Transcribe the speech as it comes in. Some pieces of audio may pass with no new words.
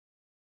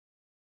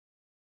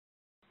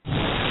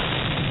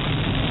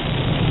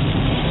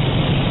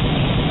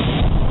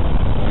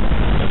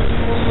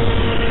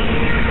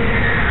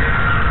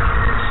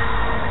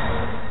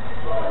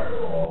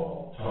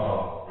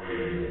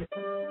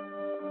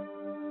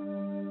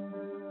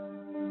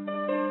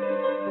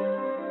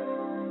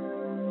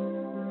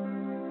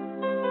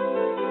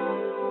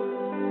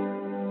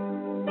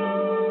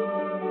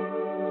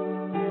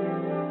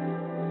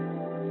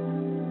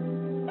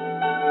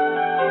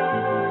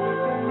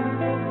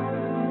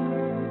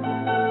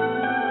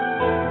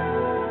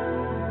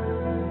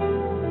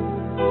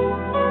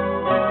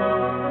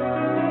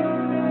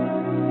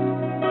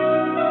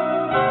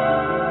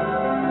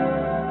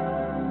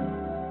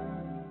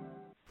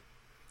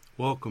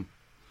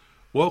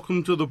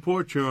Welcome to the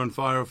Porch here on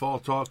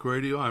Firefall Talk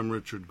Radio. I'm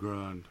Richard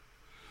Grand.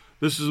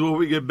 This is where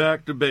we get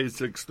back to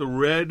basics, the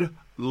red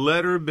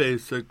letter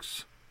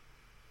basics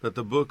that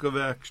the Book of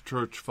Acts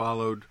Church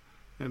followed,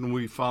 and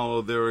we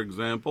follow their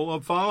example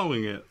of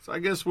following it. So I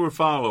guess we're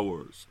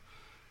followers.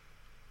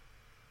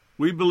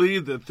 We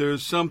believe that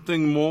there's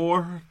something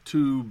more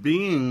to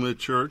being the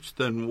church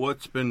than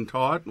what's been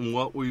taught and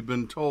what we've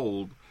been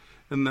told,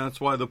 and that's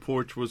why the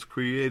Porch was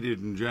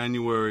created in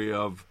January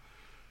of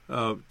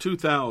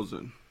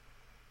 2000.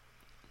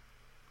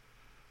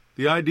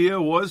 The idea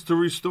was to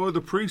restore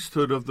the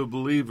priesthood of the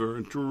believer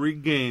and to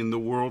regain the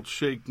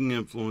world-shaking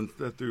influence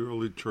that the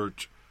early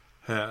church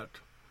had.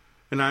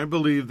 And I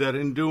believe that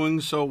in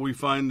doing so, we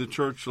find the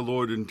church the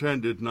Lord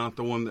intended, not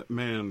the one that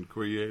man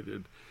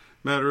created.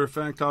 Matter of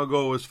fact, I'll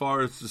go as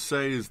far as to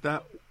say is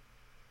that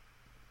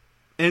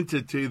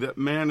entity that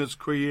man has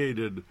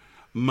created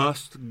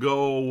must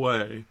go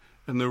away,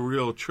 and the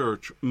real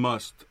church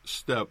must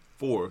step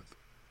forth.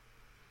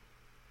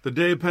 The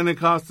day of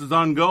Pentecost is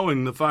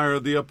ongoing. The fire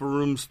of the upper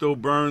room still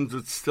burns.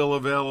 It's still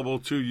available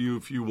to you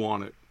if you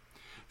want it.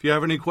 If you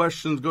have any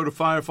questions, go to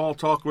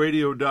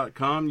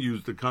firefalltalkradio.com,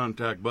 use the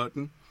contact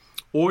button,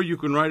 or you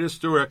can write us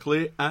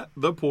directly at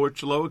the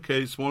Porch,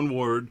 lowercase, one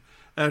word,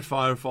 at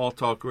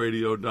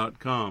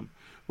firefalltalkradio.com.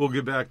 We'll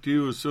get back to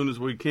you as soon as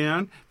we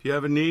can. If you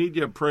have a need,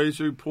 you have praise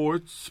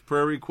reports,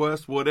 prayer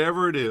requests,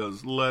 whatever it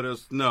is, let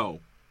us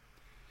know.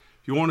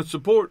 If you want to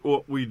support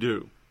what we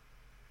do,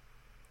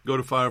 go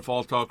to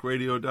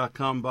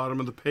firefalltalkradio.com. Bottom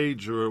of the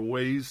page, there are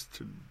ways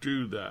to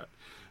do that.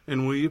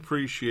 And we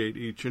appreciate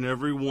each and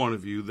every one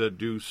of you that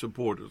do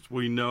support us.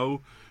 We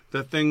know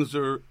that things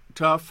are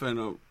tough,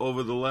 and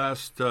over the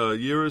last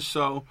year or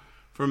so,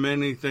 for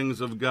many things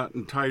have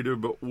gotten tighter,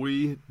 but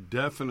we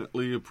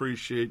definitely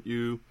appreciate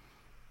you.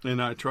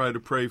 And I try to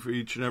pray for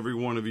each and every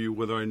one of you,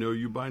 whether I know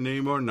you by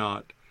name or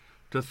not,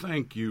 to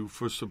thank you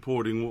for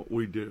supporting what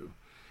we do.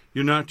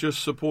 You're not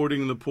just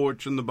supporting the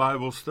Porch and the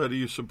Bible study,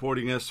 you're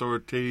supporting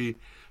SRT,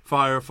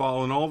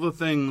 Firefall, and all the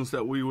things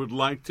that we would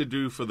like to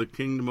do for the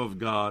kingdom of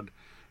God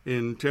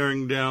in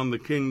tearing down the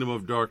kingdom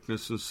of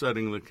darkness and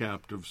setting the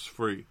captives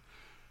free.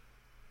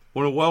 I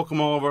want to welcome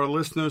all of our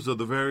listeners of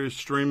the various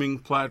streaming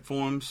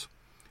platforms.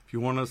 If you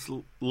want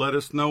to let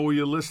us know where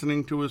you're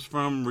listening to us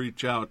from,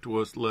 reach out to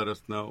us, let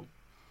us know.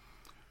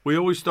 We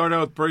always start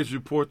out with praise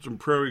reports and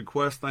prayer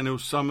requests. I know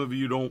some of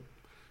you don't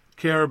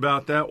care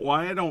about that.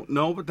 Why, I don't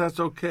know, but that's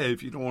okay.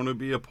 If you don't want to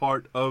be a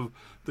part of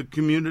the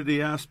community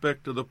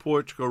aspect of the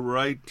Porch, go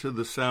right to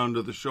the sound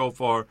of the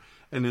shofar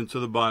and into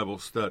the Bible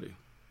study.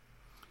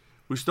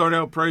 We start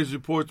out praise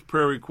reports,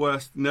 prayer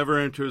requests, never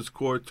enter his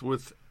courts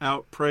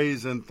without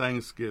praise and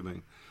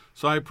thanksgiving.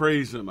 So I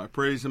praise him. I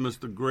praise him as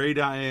the great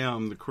I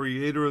am, the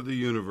creator of the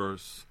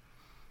universe.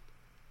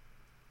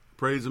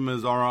 Praise him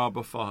as our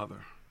Abba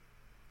Father,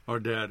 our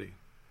Daddy,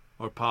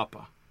 our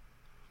Papa.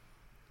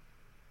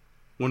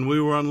 When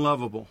we were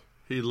unlovable,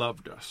 he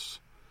loved us.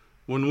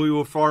 When we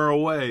were far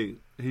away,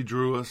 he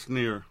drew us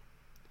near.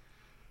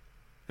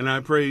 And I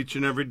pray each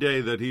and every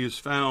day that he is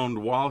found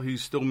while he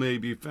still may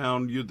be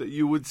found, that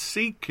you would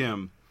seek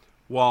him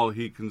while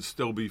he can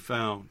still be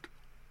found.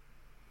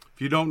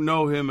 If you don't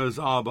know him as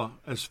Abba,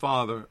 as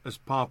Father, as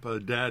Papa,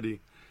 Daddy,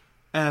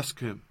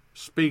 ask him,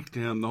 speak to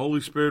him. The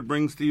Holy Spirit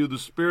brings to you the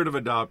spirit of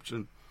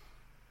adoption.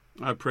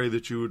 I pray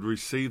that you would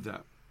receive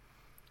that.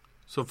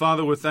 So,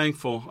 Father, we're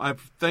thankful. I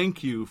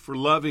thank you for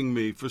loving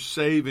me, for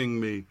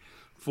saving me,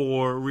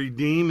 for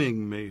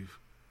redeeming me,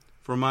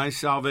 for my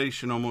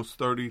salvation almost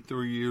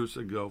 33 years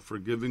ago, for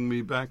giving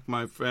me back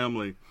my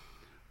family,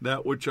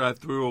 that which I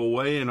threw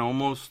away and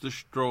almost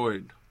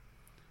destroyed.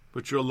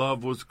 But your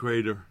love was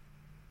greater,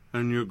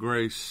 and your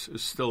grace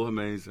is still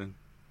amazing.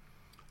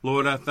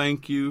 Lord, I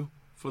thank you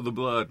for the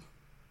blood,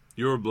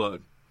 your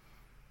blood,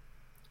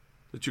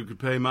 that you could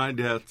pay my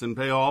debts and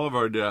pay all of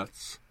our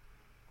debts,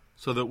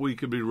 so that we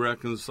could be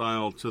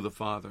reconciled to the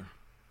Father.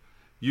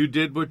 You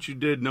did what you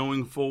did,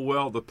 knowing full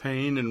well the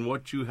pain and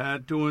what you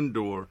had to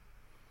endure.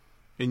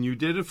 And you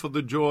did it for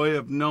the joy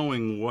of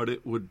knowing what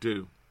it would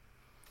do.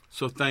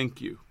 So thank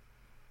you.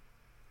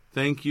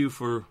 Thank you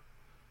for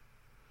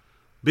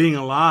being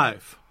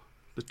alive.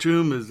 The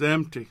tomb is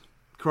empty.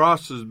 The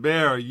cross is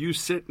bare. You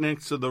sit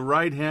next to the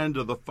right hand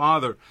of the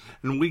Father,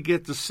 and we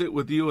get to sit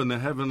with you in the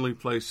heavenly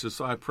places.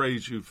 So I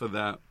praise you for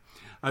that.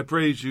 I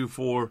praise you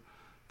for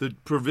the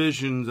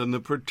provisions and the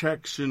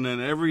protection and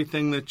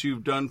everything that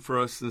you've done for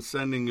us in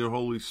sending your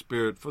Holy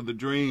Spirit, for the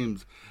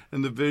dreams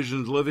and the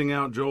visions, living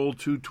out Joel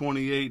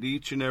 2:28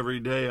 each and every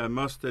day. I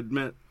must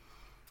admit,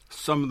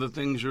 some of the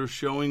things you're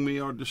showing me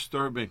are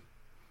disturbing.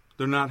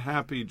 They're not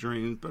happy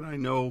dreams, but I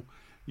know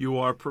you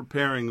are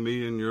preparing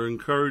me and you're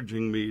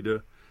encouraging me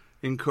to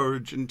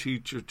encourage and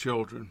teach your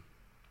children.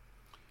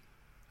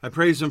 I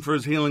praise him for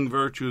his healing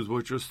virtues,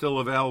 which are still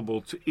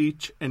available to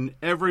each and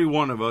every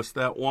one of us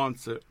that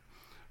wants it.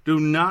 Do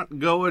not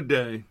go a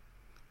day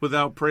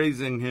without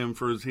praising him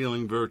for his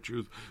healing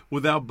virtues,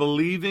 without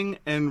believing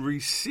and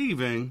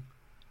receiving,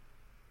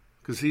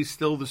 because he's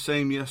still the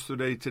same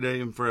yesterday, today,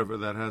 and forever.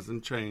 That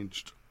hasn't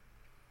changed.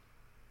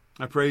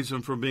 I praise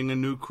him for being a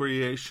new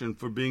creation,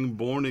 for being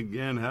born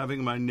again,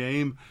 having my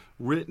name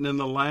written in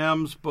the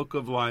Lamb's book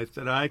of life,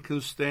 that I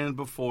can stand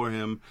before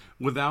him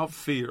without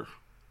fear.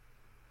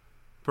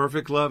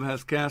 Perfect love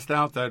has cast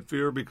out that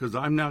fear, because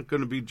I'm not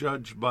going to be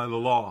judged by the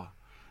law.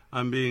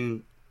 I'm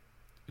being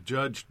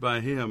judged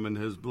by him and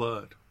his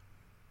blood.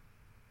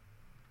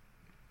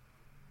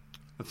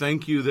 I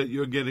thank you that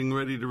you're getting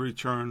ready to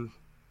return.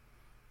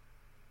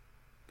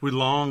 We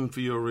long for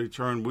your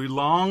return. We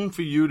long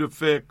for you to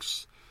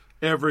fix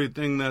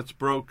everything that's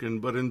broken.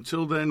 But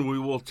until then, we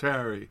will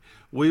tarry.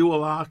 We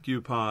will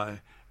occupy,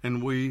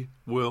 and we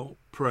will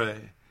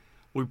pray.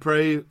 We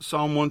pray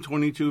Psalm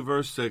 122,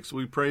 verse 6.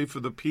 We pray for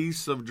the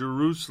peace of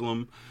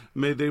Jerusalem.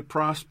 May they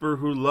prosper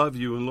who love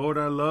you. And Lord,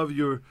 I love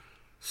your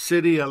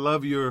city. I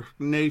love your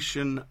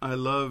nation. I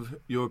love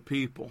your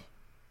people.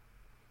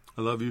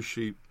 I love your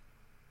sheep.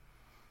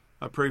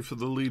 I pray for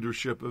the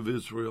leadership of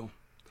Israel.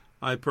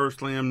 I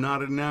personally am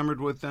not enamored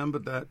with them,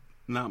 but that's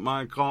not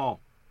my call.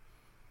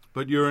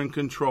 But you're in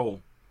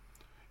control.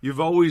 You've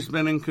always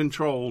been in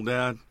control,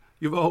 Dad.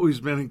 You've always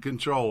been in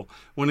control.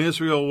 When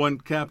Israel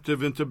went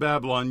captive into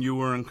Babylon, you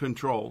were in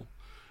control.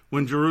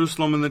 When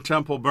Jerusalem and the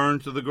temple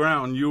burned to the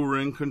ground, you were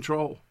in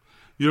control.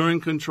 You're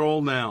in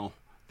control now.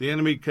 The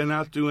enemy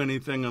cannot do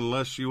anything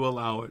unless you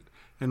allow it,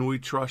 and we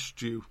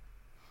trust you.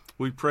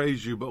 We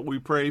praise you, but we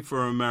pray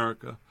for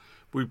America.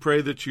 We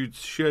pray that you'd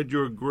shed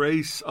your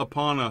grace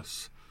upon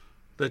us,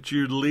 that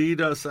you'd lead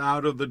us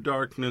out of the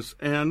darkness,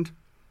 and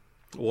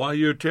while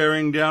you're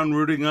tearing down,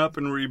 rooting up,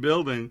 and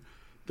rebuilding,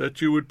 that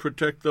you would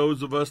protect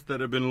those of us that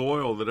have been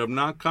loyal, that have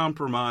not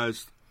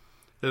compromised,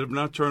 that have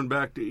not turned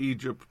back to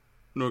Egypt,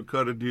 nor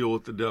cut a deal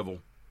with the devil.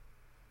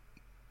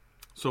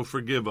 So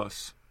forgive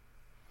us.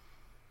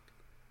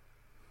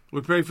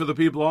 We pray for the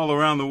people all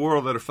around the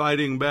world that are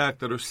fighting back,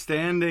 that are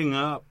standing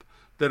up,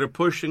 that are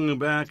pushing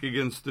back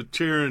against the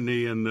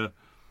tyranny and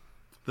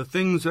the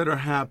things that are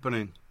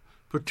happening.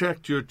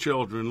 Protect your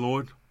children,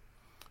 Lord.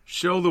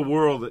 Show the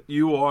world that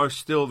you are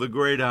still the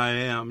great I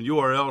am. You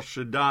are El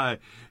Shaddai.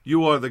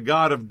 You are the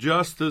God of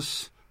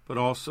justice, but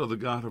also the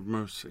God of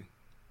mercy.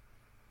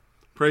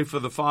 Pray for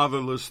the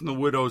fatherless and the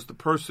widows, the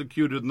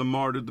persecuted and the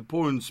martyred, the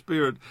poor in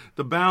spirit,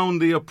 the bound,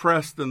 the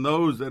oppressed, and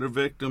those that are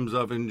victims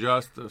of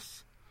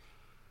injustice.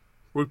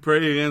 We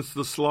pray against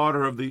the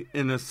slaughter of the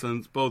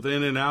innocents, both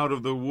in and out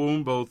of the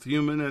womb, both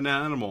human and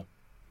animal.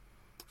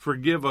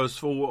 Forgive us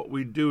for what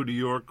we do to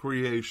your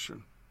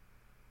creation.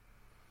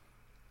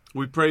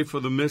 We pray for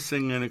the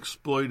missing and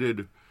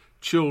exploited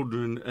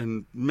children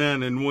and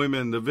men and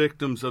women, the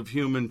victims of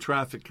human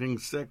trafficking,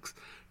 sex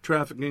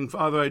trafficking.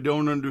 Father, I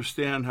don't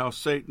understand how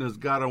Satan has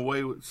gotten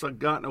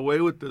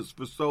away with this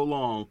for so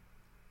long.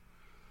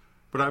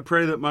 But I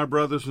pray that my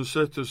brothers and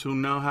sisters who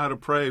know how to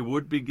pray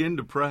would begin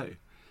to pray,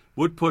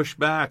 would push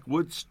back,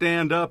 would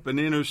stand up and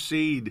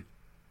intercede.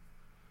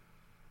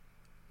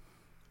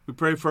 We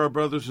pray for our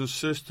brothers and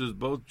sisters,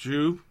 both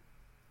Jew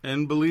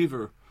and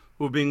believer,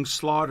 who are being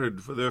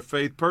slaughtered for their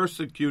faith,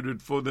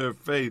 persecuted for their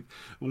faith.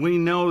 We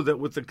know that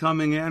with the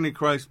coming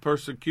Antichrist,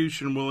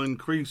 persecution will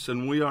increase,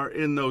 and we are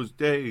in those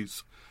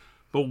days.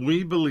 But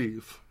we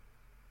believe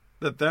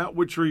that that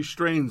which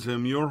restrains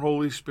him, your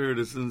Holy Spirit,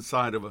 is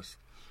inside of us.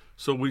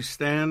 So we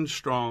stand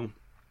strong.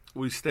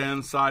 We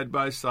stand side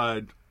by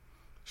side,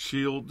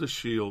 shield to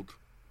shield.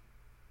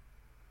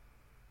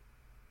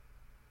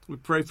 We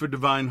pray for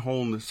divine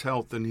wholeness,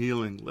 health, and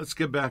healing. Let's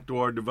get back to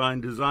our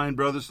divine design,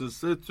 brothers and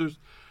sisters.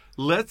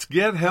 Let's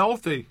get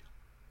healthy.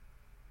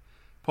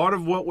 Part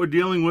of what we're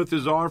dealing with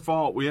is our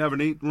fault. We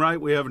haven't eaten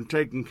right. We haven't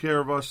taken care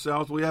of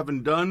ourselves. We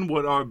haven't done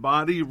what our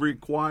body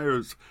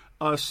requires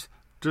us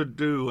to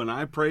do. And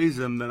I praise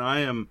him that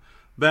I am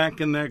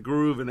back in that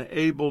groove and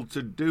able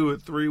to do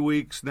it 3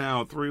 weeks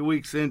now, 3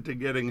 weeks into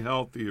getting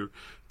healthier,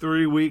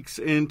 3 weeks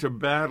into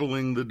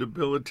battling the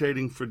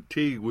debilitating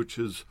fatigue, which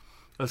has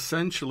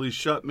essentially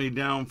shut me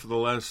down for the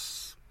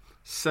last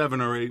 7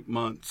 or 8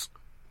 months.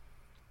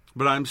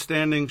 But I'm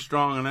standing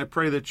strong, and I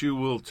pray that you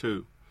will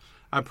too.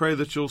 I pray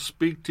that you'll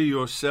speak to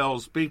your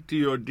cells, speak to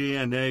your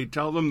DNA,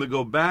 tell them to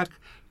go back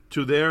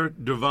to their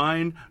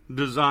divine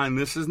design.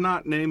 This is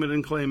not name it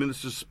and claim it.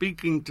 This is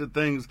speaking to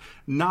things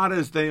not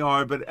as they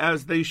are, but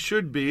as they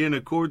should be in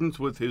accordance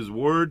with his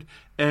word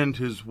and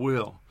his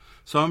will.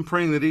 So I'm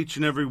praying that each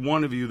and every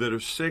one of you that are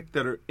sick,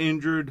 that are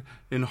injured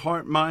in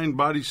heart, mind,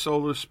 body,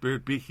 soul, or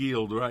spirit, be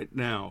healed right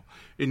now.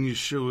 In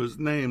Yeshua's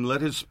name,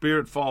 let his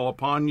spirit fall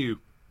upon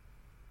you.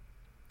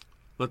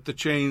 Let the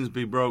chains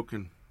be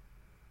broken.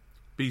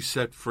 Be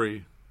set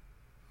free.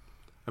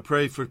 I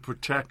pray for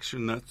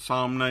protection, that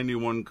Psalm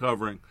 91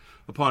 covering,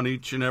 upon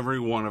each and every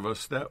one of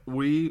us, that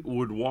we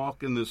would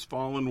walk in this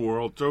fallen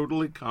world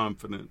totally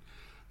confident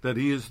that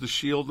he is the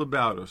shield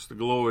about us, the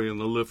glory and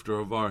the lifter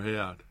of our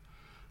head.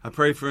 I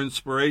pray for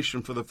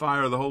inspiration, for the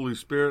fire of the Holy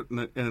Spirit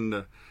and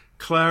the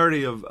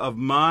clarity of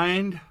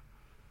mind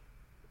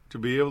to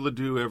be able to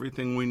do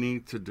everything we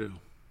need to do.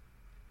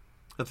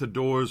 That the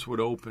doors would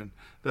open,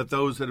 that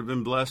those that have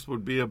been blessed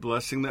would be a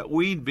blessing, that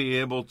we'd be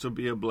able to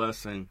be a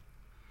blessing,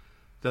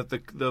 that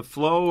the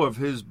flow of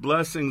his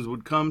blessings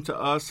would come to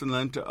us and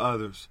then to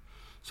others.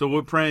 So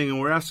we're praying, and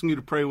we're asking you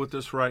to pray with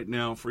us right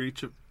now for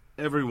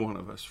every one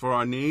of us, for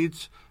our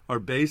needs, our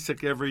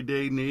basic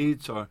everyday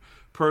needs, our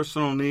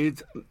personal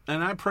needs.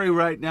 And I pray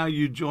right now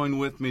you join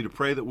with me to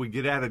pray that we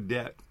get out of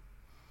debt.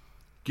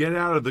 Get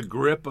out of the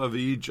grip of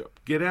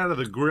Egypt. Get out of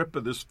the grip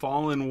of this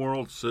fallen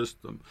world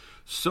system,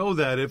 so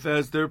that if,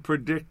 as they're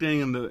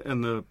predicting,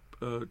 and the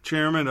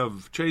chairman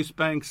of Chase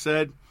Bank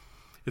said,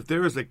 if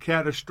there is a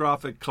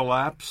catastrophic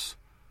collapse,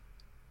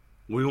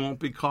 we won't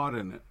be caught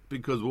in it,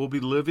 because we'll be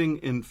living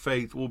in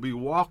faith, we'll be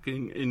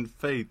walking in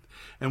faith,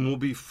 and we'll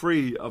be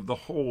free of the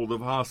hold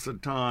of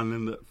Hasatan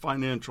and the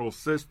financial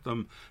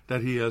system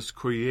that he has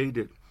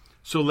created.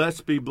 So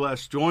let's be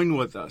blessed. Join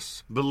with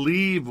us.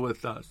 Believe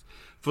with us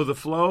for the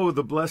flow of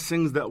the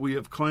blessings that we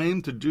have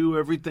claimed to do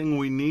everything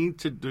we need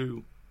to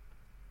do.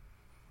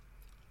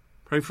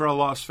 Pray for our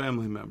lost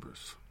family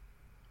members.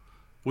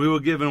 We were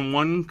given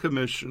one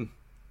commission: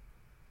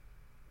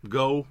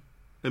 go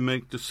and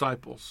make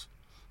disciples.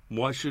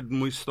 Why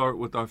shouldn't we start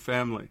with our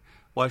family?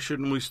 Why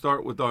shouldn't we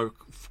start with our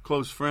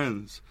close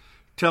friends,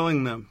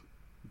 telling them,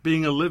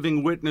 being a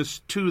living witness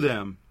to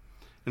them,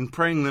 and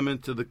praying them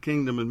into the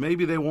kingdom? And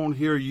maybe they won't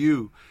hear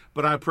you,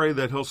 but I pray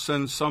that he'll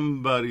send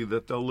somebody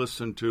that they'll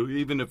listen to,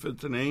 even if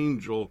it's an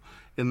angel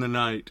in the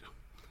night.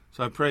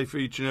 So I pray for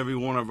each and every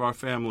one of our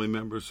family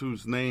members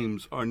whose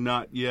names are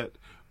not yet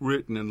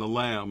written in the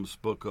Lamb's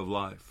Book of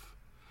Life.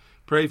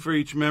 Pray for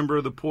each member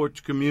of the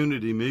Porch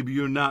community. Maybe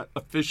you're not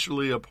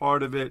officially a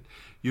part of it.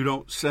 You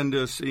don't send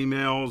us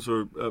emails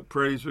or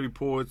praise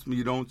reports.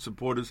 You don't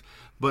support us.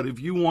 But if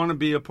you want to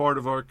be a part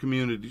of our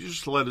community,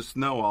 just let us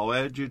know. I'll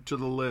add you to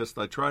the list.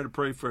 I try to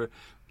pray for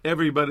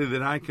everybody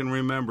that I can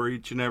remember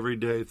each and every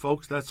day.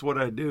 Folks, that's what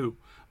I do.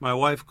 My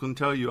wife can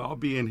tell you I'll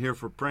be in here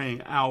for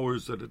praying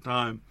hours at a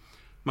time.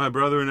 My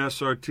brother in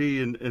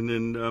SRT and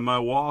in my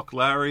walk,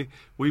 Larry,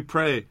 we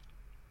pray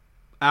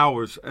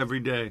hours every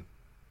day.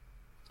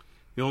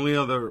 The only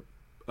other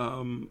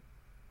one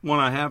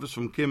I have is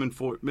from Kim in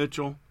Fort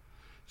Mitchell.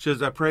 She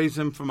says, I praise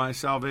him for my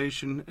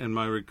salvation and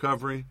my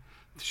recovery.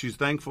 She's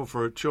thankful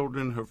for her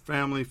children, her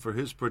family, for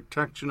his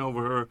protection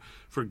over her,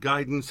 for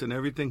guidance and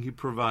everything he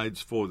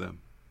provides for them.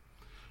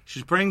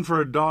 She's praying for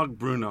her dog,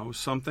 Bruno.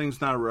 Something's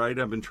not right.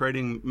 I've been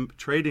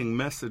trading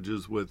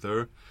messages with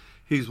her.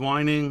 He's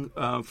whining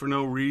for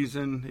no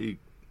reason. He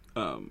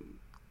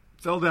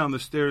fell down the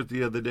stairs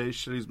the other day.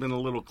 He's been a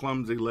little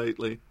clumsy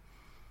lately.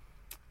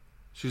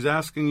 She's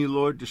asking you,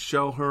 Lord, to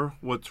show her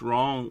what's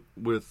wrong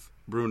with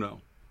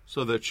Bruno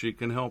so that she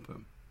can help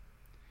him.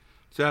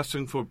 She's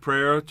asking for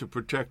prayer to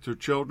protect her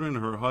children,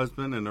 her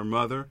husband, and her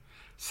mother.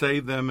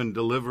 Save them and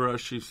deliver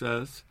us, she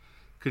says.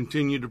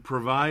 Continue to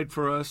provide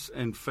for us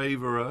and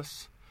favor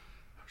us.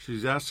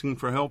 She's asking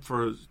for help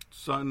for her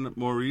son,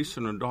 Maurice,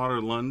 and her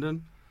daughter,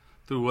 London,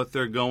 through what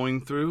they're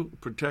going through.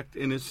 Protect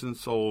innocent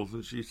souls.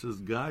 And she says,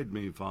 guide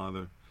me,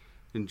 Father,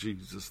 in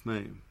Jesus'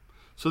 name.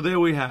 So there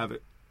we have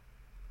it.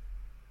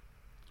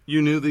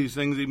 You knew these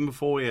things even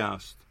before we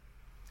asked.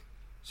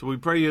 So we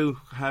pray you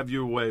have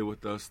your way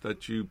with us,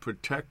 that you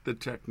protect the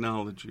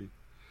technology,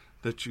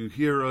 that you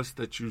hear us,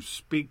 that you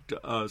speak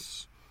to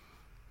us,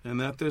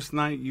 and that this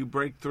night you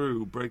break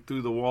through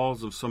the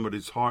walls of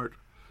somebody's heart,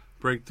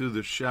 break through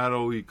the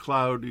shadowy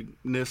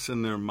cloudiness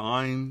in their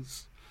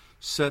minds,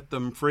 set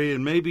them free,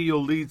 and maybe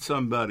you'll lead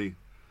somebody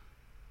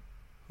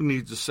who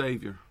needs a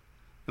Savior,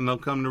 and they'll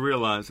come to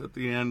realize at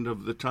the end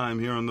of the time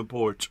here on the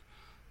porch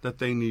that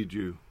they need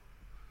you.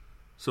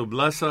 So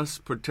bless us,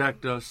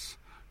 protect us,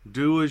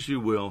 do as you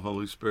will,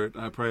 Holy Spirit.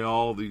 I pray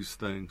all these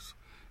things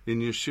in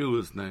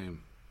Yeshua's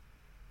name.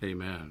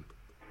 Amen.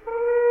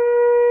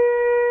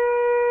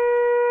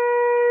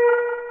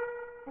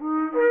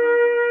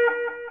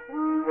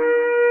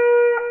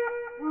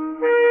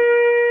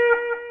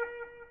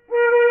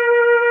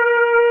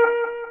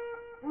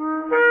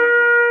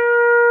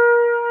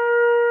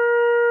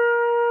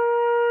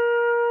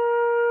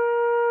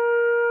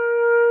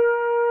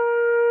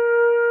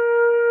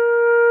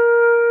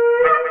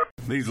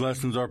 These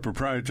lessons are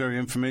proprietary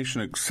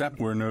information except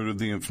where noted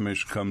the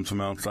information comes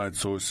from outside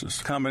sources.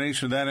 A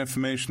combination of that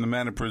information, the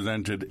matter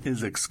presented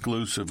is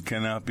exclusive,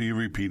 cannot be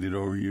repeated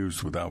or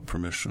used without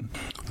permission.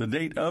 The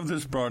date of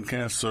this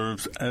broadcast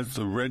serves as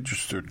the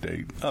registered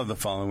date of the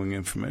following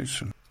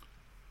information.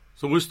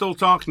 So we're still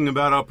talking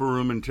about upper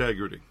room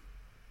integrity.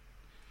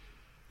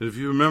 If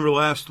you remember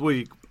last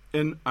week,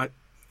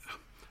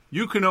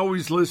 you can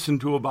always listen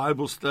to a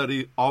Bible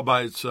study all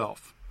by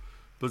itself.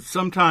 But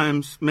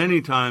sometimes, many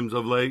times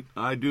of late,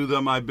 I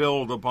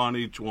build upon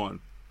each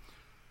one.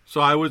 So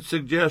I would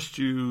suggest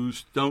you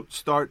don't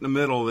start in the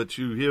middle, that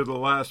you hear the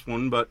last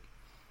one. But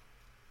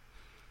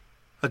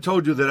I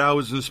told you that I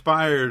was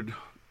inspired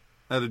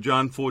out of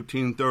John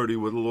 14:30,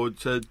 where the Lord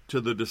said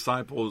to the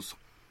disciples,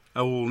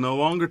 I will no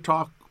longer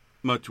talk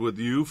much with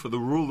you, for the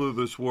ruler of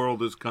this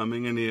world is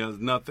coming, and he has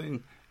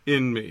nothing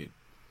in me.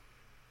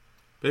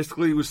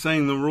 Basically, he was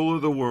saying the ruler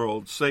of the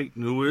world,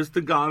 Satan, who is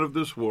the god of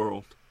this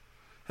world,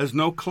 has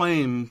no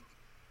claim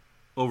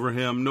over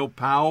him, no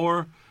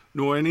power,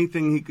 nor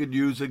anything he could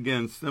use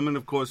against them. And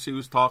of course, he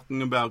was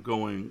talking about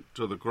going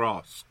to the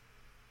cross.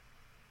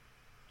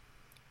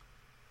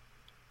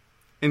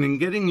 And in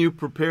getting you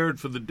prepared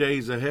for the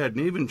days ahead,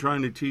 and even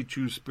trying to teach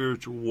you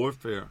spiritual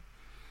warfare,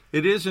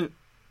 it isn't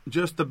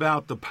just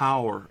about the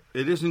power.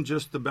 It isn't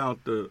just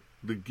about the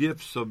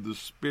gifts of the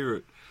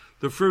Spirit.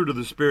 The fruit of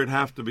the Spirit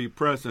have to be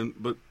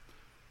present, but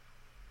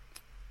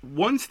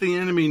once the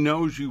enemy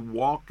knows you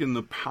walk in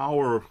the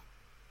power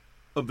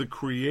of the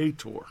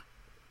Creator,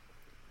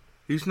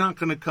 he's not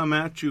going to come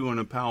at you in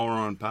a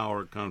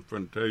power-on-power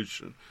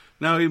confrontation.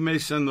 Now, he may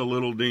send the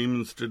little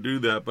demons to do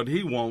that, but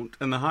he won't,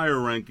 and the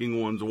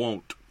higher-ranking ones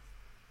won't.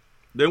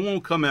 They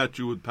won't come at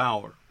you with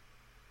power.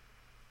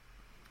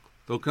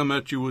 They'll come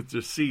at you with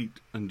deceit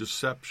and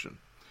deception.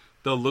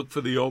 They'll look for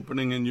the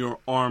opening in your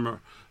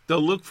armor.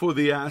 They'll look for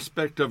the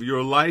aspect of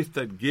your life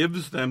that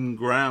gives them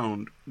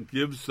ground,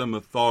 gives them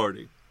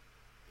authority.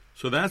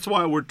 So that's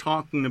why we're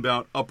talking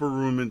about upper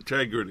room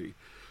integrity.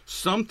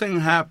 Something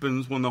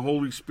happens when the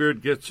Holy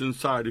Spirit gets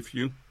inside of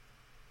you.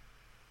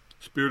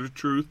 Spirit of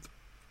truth.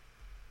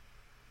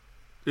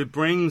 It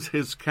brings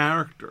his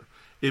character.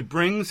 It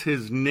brings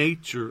his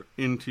nature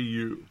into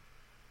you.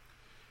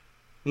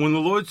 When the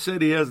Lord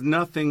said he has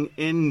nothing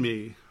in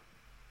me,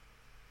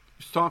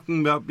 he's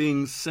talking about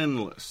being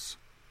sinless.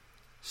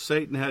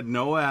 Satan had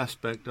no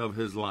aspect of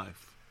his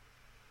life.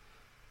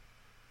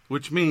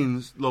 Which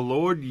means the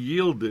Lord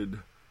yielded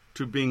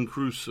to being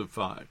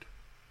crucified.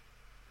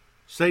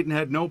 Satan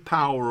had no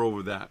power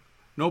over that.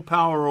 No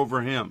power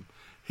over him.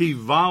 He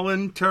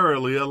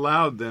voluntarily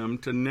allowed them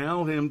to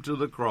nail him to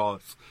the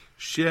cross,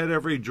 shed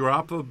every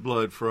drop of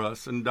blood for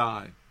us, and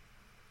die.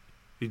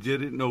 He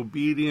did it in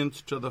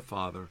obedience to the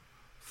Father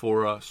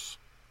for us.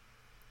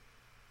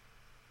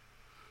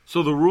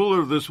 So the ruler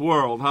of this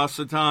world,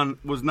 Satan,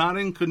 was not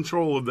in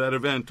control of that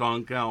event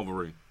on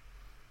Calvary.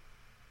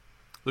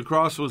 The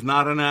cross was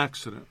not an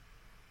accident.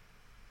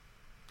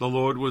 The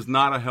Lord was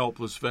not a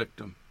helpless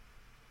victim.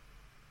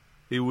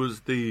 He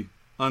was the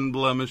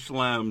unblemished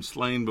lamb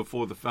slain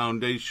before the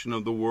foundation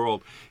of the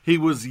world. He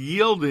was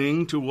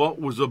yielding to what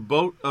was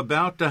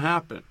about to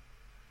happen.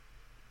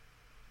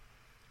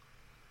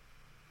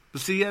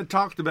 But see, he had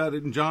talked about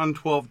it in John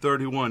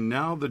 12:31.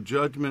 Now the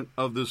judgment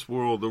of this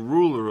world, the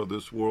ruler of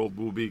this world,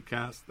 will be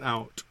cast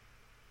out.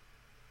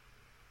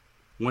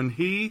 When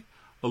he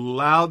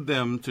allowed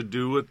them to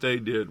do what they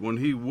did, when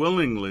he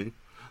willingly,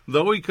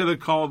 though he could have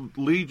called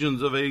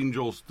legions of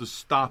angels to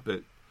stop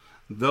it,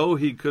 though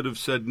he could have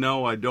said,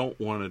 no, I don't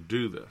want to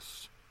do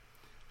this,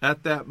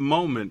 at that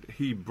moment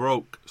he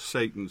broke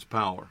Satan's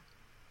power.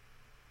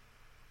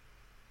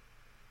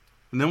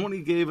 And then when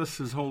he gave us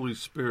his Holy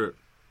Spirit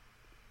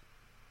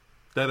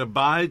that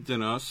abides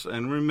in us,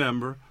 and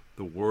remember,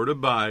 the word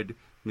abide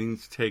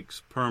means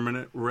takes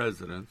permanent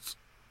residence.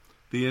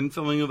 The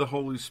infilling of the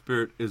Holy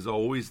Spirit is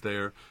always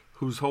there.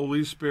 Whose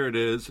Holy Spirit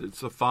is, it's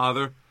the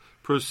Father,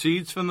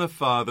 proceeds from the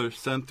Father,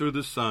 sent through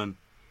the Son,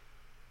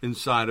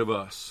 inside of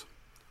us.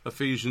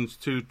 Ephesians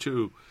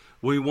 2:2.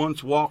 We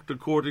once walked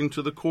according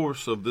to the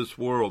course of this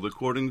world,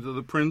 according to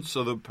the prince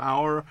of the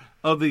power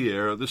of the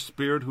air, the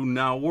spirit who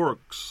now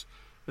works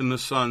in the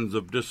sons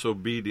of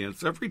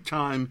disobedience. Every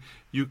time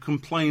you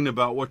complain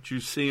about what you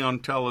see on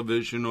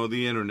television or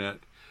the internet,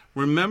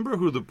 remember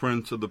who the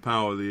prince of the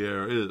power of the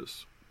air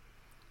is.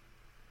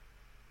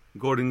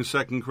 According to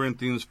 2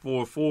 Corinthians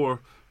 4:4,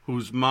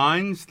 whose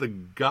minds the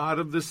God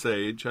of this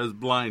age has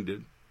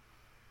blinded,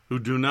 who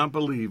do not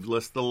believe,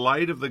 lest the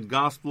light of the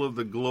gospel of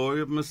the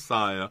glory of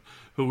Messiah,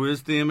 who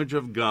is the image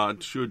of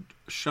God, should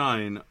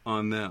shine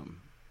on them.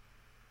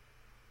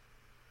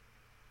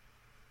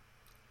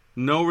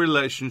 No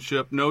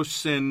relationship, no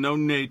sin, no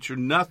nature,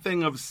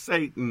 nothing of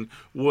Satan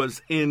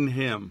was in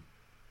him.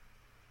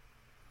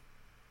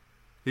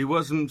 He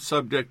wasn't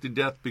subject to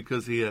death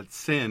because he had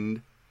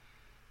sinned.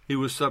 He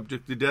was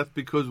subject to death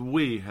because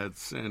we had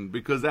sinned,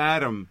 because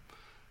Adam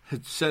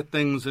had set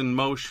things in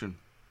motion.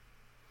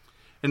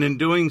 And in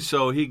doing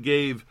so, he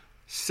gave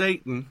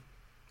Satan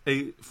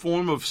a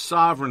form of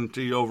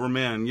sovereignty over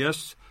man.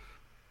 Yes,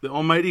 the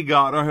Almighty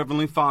God, our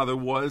Heavenly Father,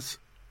 was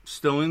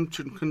still in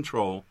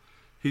control.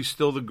 He's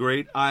still the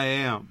great I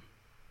am.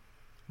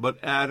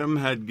 But Adam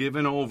had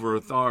given over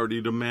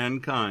authority to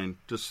mankind,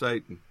 to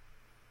Satan,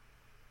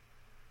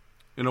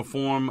 in a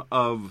form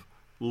of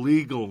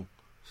legal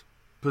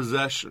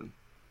possession,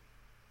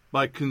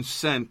 by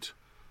consent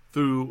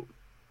through,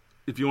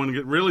 if you want to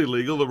get really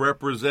legal, the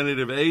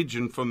representative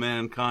agent for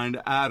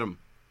mankind, Adam.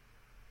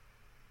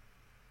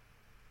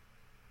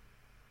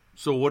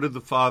 So what did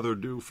the Father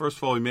do? First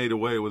of all, he made a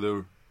way where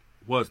there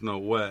was no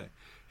way.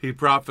 He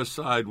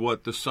prophesied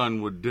what the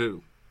Son would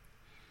do.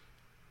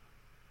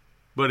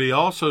 But he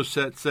also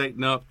set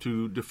Satan up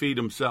to defeat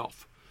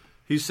himself.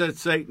 He set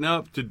Satan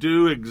up to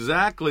do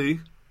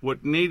exactly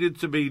what needed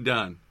to be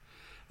done.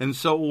 And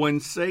so when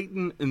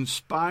Satan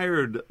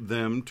inspired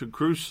them to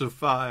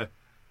crucify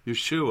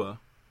Yeshua,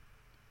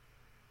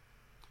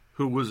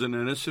 who was an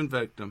innocent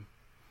victim,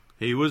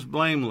 he was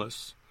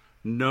blameless,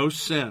 no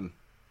sin,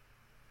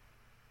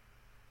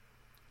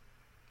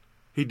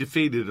 he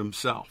defeated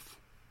himself.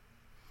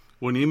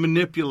 When he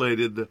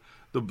manipulated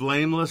the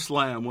blameless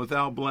lamb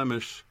without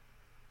blemish,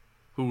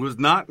 who was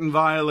not in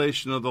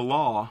violation of the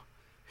law,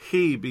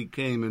 he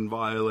became in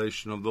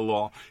violation of the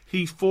law.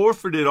 He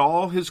forfeited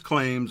all his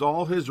claims,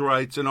 all his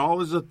rights, and all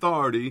his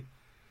authority,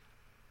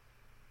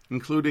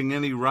 including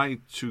any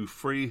right to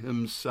free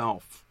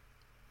himself.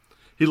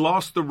 He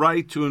lost the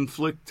right to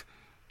inflict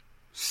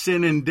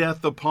sin and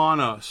death upon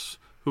us,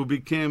 who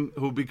become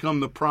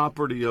the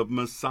property of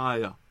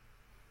Messiah,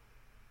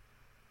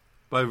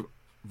 by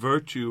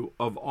virtue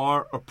of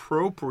our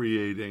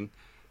appropriating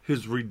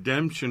his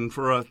redemption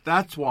for us.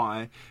 That's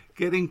why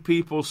getting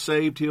people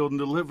saved, healed, and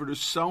delivered is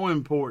so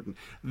important.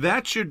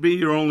 That should be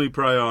your only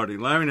priority.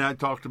 Larry and I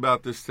talked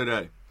about this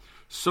today.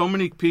 So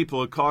many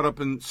people are caught up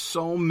in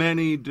so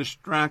many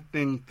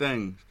distracting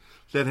things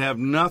that have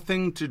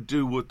nothing to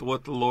do with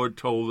what the Lord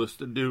told us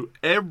to do.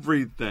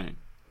 Everything,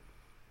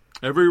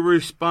 every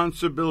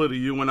responsibility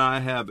you and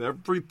I have,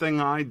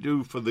 everything I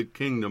do for the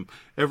kingdom,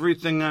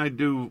 everything I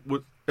do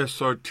with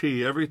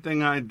SRT,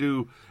 everything I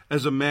do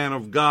as a man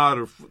of God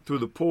or through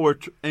the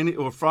Porch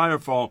or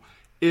Firefall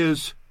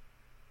is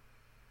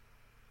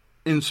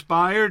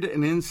inspired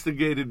and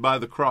instigated by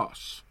the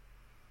cross,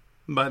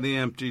 by the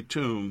empty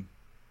tomb,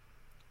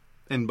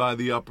 and by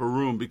the upper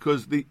room,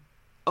 because the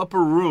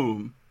upper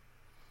room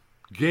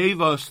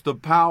gave us the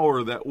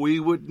power that we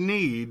would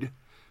need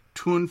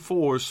to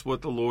enforce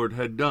what the Lord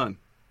had done.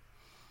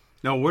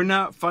 Now, we're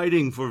not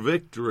fighting for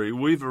victory.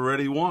 We've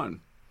already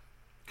won.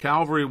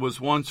 Calvary was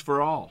once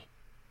for all.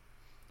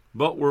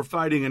 But we're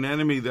fighting an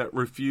enemy that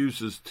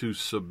refuses to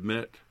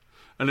submit,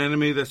 an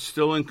enemy that's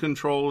still in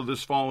control of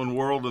this fallen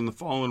world and the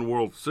fallen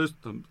world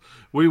system.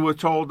 We were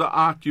told to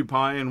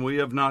occupy, and we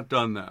have not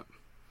done that.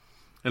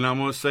 And I'm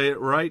going to say it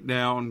right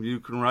now, and you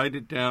can write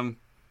it down,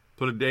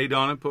 put a date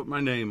on it, put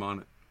my name on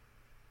it.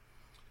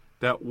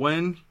 That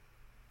when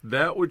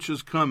that which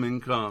is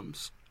coming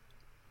comes,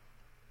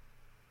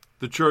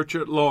 the church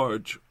at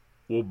large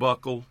will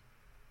buckle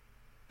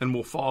and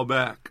will fall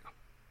back.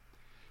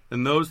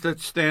 And those that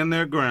stand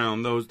their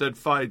ground, those that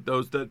fight,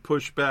 those that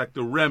push back,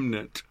 the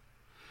remnant,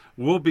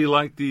 will be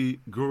like the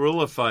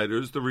guerrilla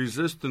fighters, the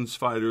resistance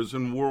fighters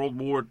in World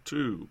War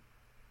II.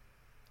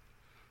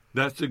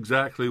 That's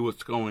exactly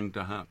what's going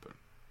to happen.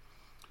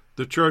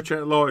 The church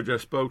at large, I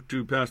spoke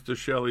to Pastor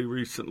Shelley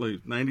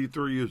recently,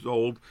 93 years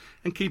old,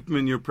 and keep him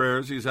in your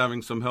prayers. He's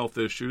having some health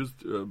issues,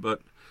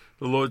 but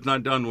the Lord's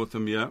not done with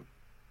him yet.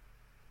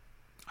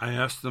 I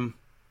asked him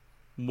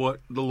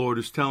what the Lord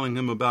is telling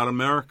him about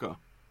America.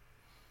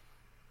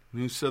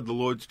 And he said the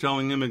Lord's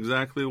telling him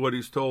exactly what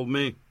he's told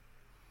me.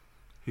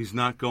 He's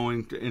not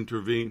going to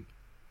intervene.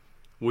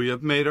 We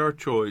have made our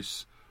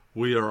choice.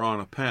 We are on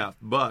a path,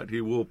 but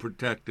he will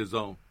protect his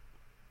own.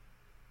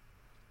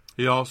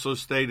 He also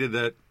stated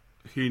that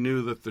he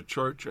knew that the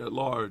church at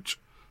large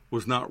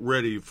was not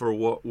ready for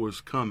what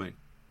was coming.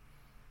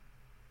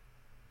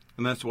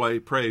 And that's why he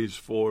prays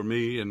for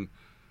me and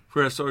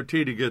for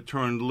SRT to get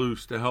turned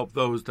loose to help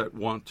those that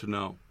want to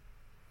know.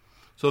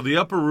 So the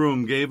upper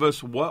room gave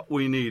us what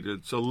we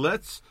needed. So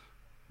let's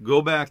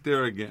go back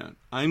there again.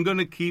 I'm going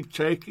to keep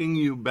taking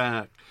you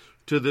back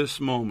to this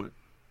moment,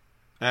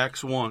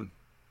 Acts 1,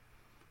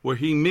 where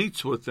he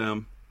meets with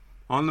them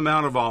on the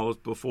Mount of Olives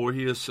before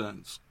he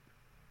ascends.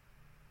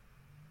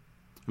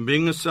 And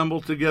being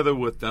assembled together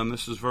with them,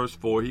 this is verse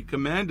 4, he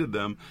commanded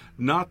them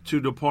not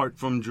to depart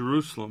from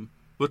Jerusalem,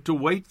 but to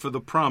wait for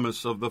the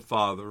promise of the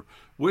Father,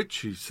 which,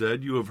 he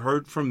said, you have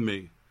heard from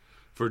me.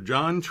 For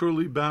John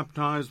truly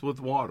baptized with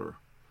water,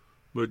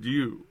 but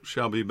you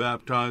shall be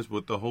baptized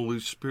with the Holy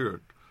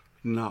Spirit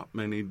not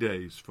many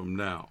days from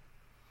now.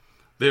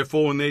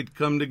 Therefore, when they'd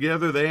come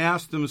together, they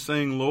asked him,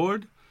 saying,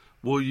 Lord,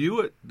 will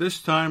you at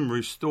this time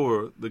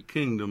restore the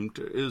kingdom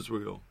to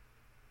Israel?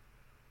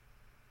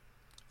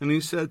 And he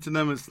said to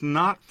them, it's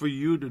not for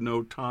you to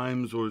know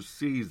times or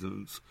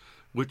seasons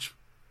which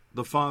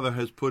the Father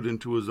has put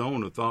into his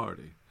own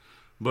authority,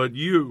 but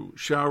you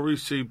shall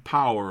receive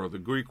power, the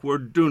Greek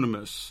word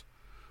dunamis,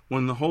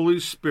 when the Holy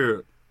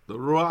Spirit, the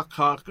Ruach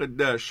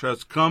HaKodesh,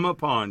 has come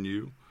upon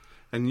you,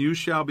 and you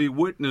shall be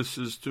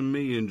witnesses to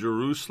me in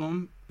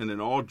Jerusalem and in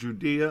all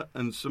Judea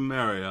and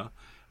Samaria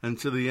and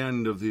to the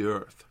end of the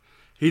earth.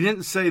 He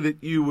didn't say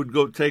that you would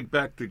go take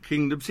back the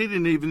kingdoms. He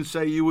didn't even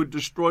say you would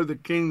destroy the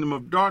kingdom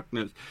of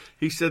darkness.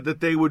 He said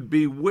that they would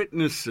be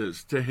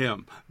witnesses to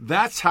him.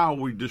 That's how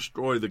we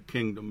destroy the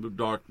kingdom of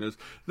darkness.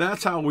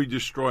 That's how we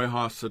destroy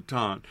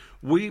Hasatan.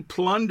 We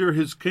plunder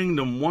his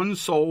kingdom one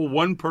soul,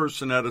 one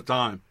person at a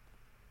time.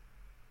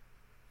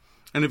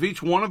 And if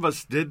each one of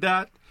us did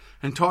that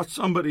and taught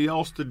somebody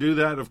else to do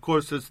that, of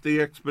course, it's the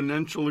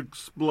exponential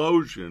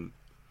explosion.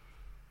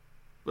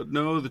 But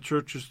no, the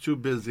church is too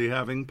busy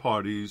having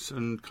parties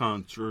and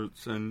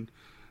concerts and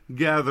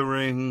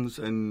gatherings,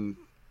 and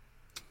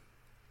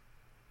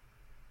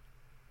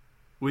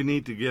we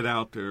need to get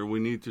out there. We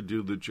need to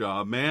do the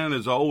job. Man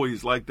is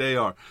always like they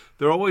are.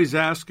 They're always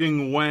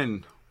asking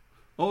when.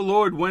 Oh,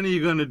 Lord, when are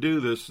you going to do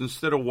this?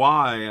 Instead of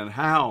why and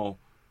how.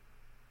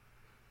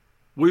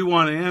 We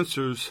want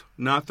answers,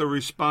 not the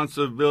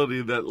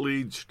responsibility that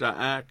leads to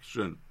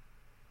action.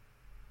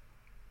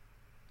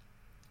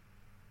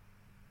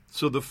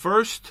 So the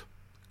first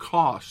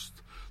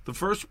cost, the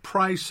first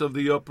price of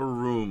the upper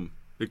room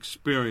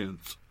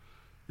experience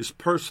is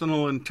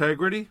personal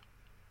integrity,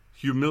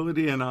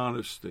 humility, and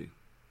honesty.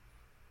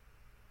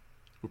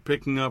 We're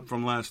picking up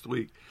from last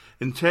week.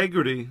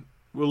 Integrity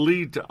will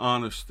lead to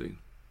honesty.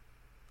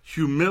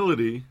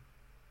 Humility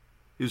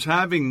is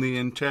having the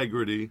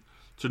integrity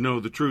to know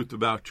the truth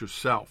about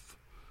yourself.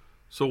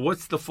 So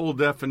what's the full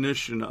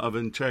definition of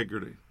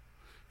integrity?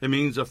 It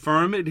means a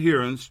firm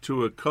adherence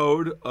to a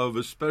code of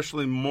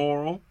especially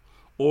moral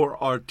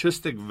or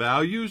artistic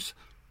values,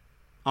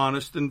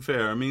 honest and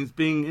fair. It means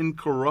being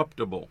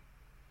incorruptible.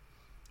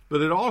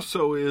 But it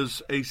also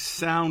is a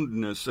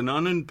soundness, an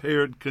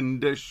unimpaired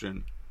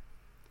condition.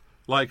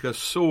 Like a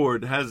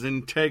sword has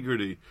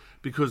integrity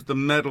because the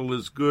metal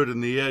is good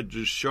and the edge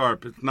is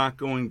sharp. It's not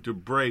going to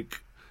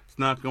break. It's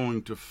not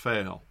going to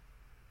fail.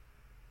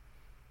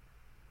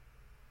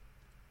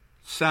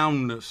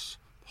 Soundness,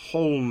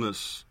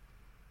 wholeness,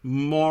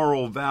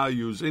 moral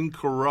values,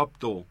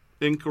 incorruptible,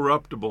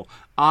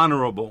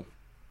 honorable,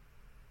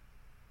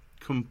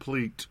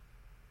 complete.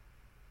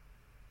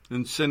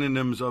 And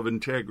synonyms of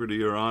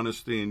integrity are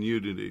honesty and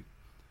unity.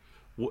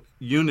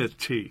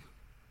 Unity.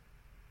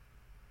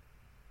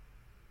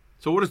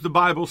 So what does the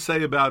Bible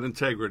say about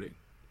integrity?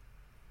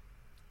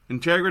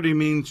 Integrity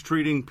means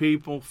treating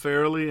people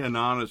fairly and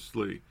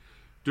honestly.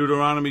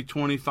 Deuteronomy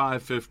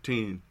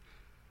 25:15.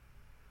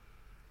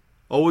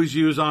 Always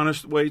use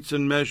honest weights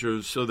and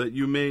measures so that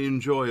you may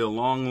enjoy a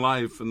long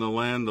life in the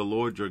land the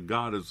Lord your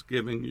God is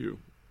giving you.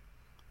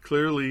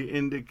 Clearly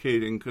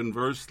indicating,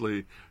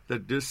 conversely,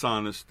 that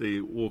dishonesty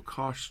will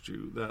cost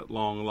you that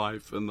long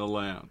life in the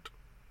land.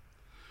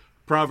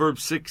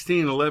 Proverbs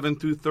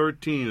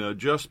 16:11-13, a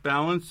just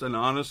balance and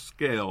honest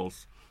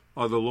scales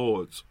are the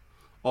Lord's.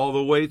 All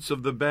the weights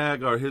of the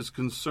bag are his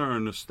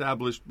concern,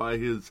 established by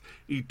his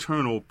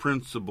eternal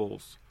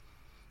principles.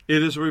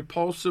 It is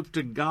repulsive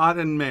to God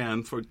and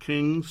man for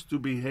kings to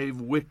behave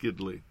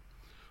wickedly,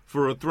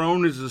 for a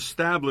throne is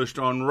established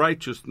on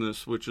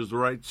righteousness, which is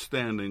right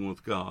standing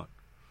with God.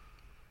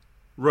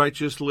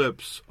 Righteous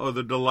lips are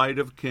the delight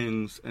of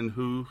kings, and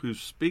who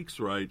speaks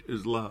right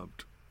is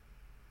loved.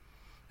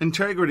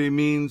 Integrity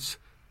means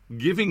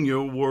giving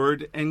your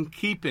word and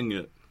keeping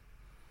it.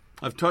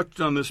 I've touched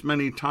on this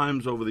many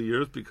times over the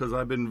years because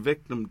I've been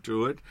victim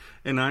to it,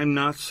 and I'm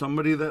not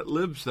somebody that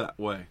lives that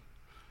way.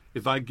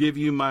 If I give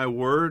you my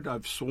word,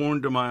 I've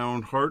sworn to my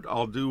own hurt,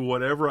 I'll do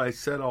whatever I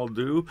said I'll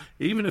do,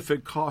 even if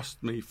it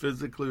costs me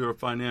physically or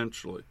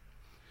financially.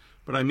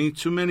 But I meet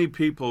too many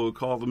people who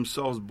call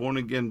themselves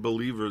born-again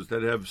believers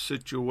that have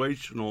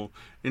situational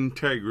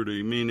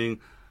integrity,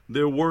 meaning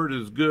their word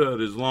is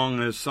good as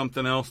long as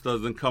something else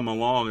doesn't come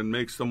along and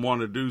makes them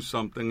want to do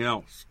something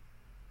else.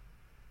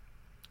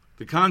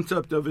 The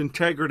concept of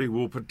integrity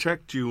will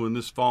protect you in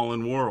this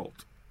fallen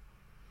world.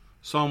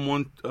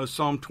 Psalm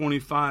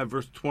 25,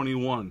 verse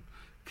 21,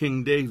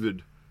 King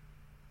David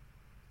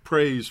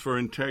prays for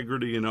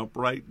integrity and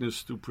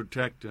uprightness to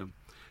protect him.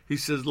 He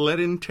says,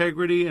 "Let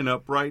integrity and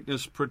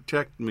uprightness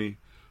protect me,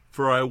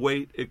 for I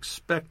wait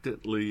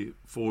expectantly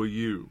for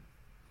you."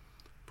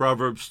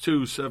 Proverbs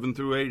 2,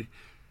 7-8,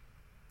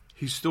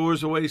 he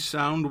stores away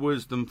sound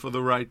wisdom for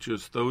the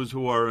righteous, those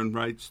who are in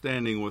right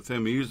standing with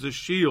him. He is a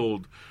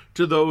shield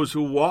to those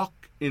who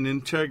walk in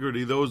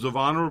integrity, those of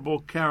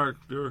honorable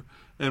character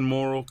and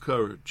moral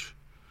courage.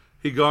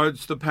 He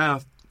guards the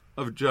path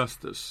of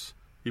justice.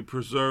 He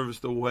preserves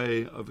the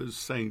way of his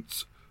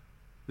saints,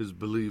 his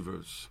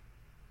believers.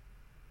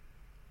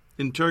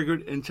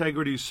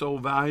 Integrity is so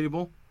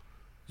valuable,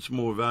 it's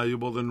more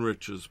valuable than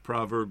riches.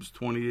 Proverbs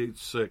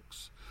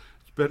 28:6.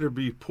 It's better to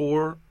be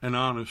poor and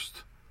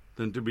honest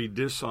than to be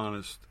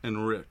dishonest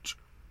and rich.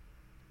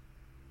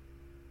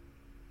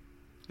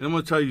 And I'm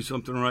going to tell you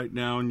something right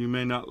now, and you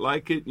may not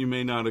like it, you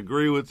may not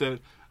agree with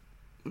it.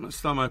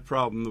 That's not my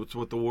problem. That's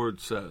what the Word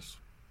says.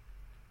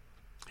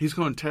 He's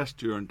going to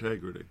test your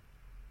integrity.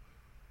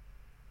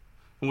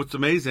 And what's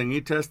amazing,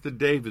 he tested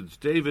David's.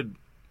 David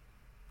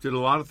did a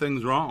lot of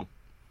things wrong,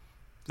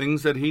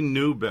 things that he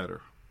knew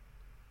better.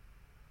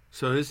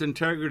 So his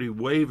integrity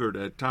wavered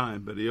at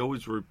times, but he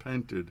always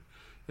repented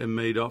and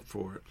made up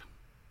for it.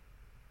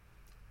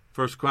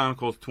 1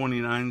 Chronicles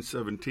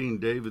 29:17,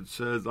 David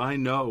says, "I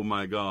know,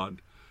 my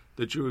God,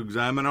 that you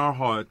examine our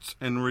hearts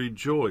and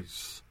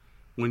rejoice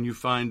when you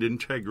find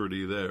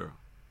integrity there."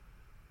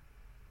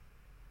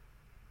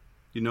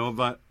 You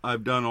know,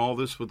 I've done all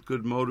this with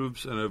good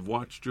motives, and I've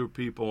watched your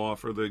people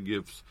offer their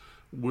gifts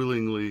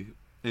willingly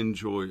and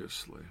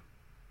joyously.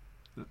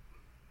 The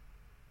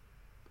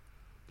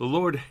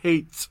Lord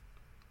hates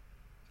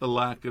the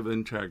lack of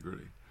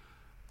integrity.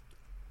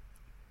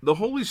 The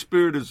Holy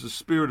Spirit is the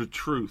Spirit of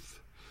truth.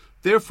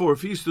 Therefore,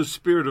 if he's the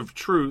Spirit of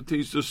truth,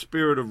 he's the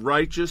Spirit of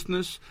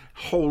righteousness,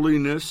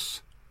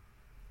 holiness,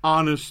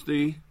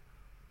 honesty,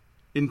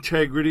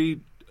 integrity,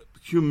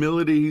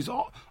 humility. He's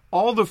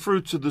all the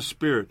fruits of the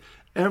Spirit.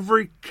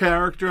 Every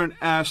character and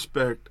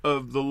aspect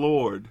of the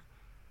Lord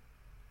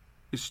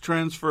is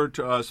transferred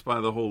to us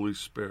by the Holy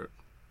Spirit.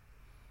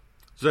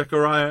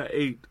 Zechariah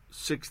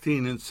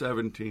 8:16 and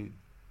 17.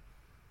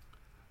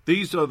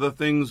 These are the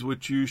things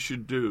which you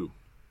should do.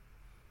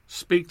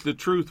 Speak the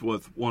truth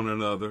with one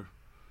another.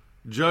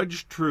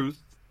 Judge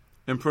truth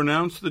and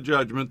pronounce the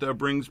judgment that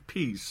brings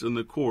peace in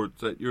the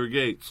courts at your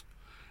gates.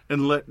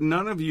 And let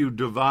none of you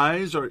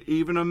devise or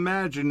even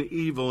imagine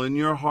evil in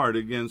your heart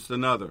against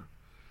another.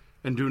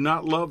 And do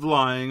not love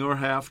lying or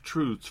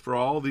half-truths, for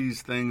all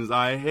these things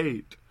I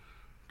hate,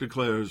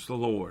 declares the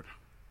Lord.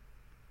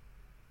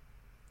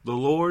 The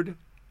Lord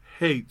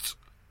hates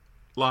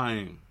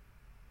lying.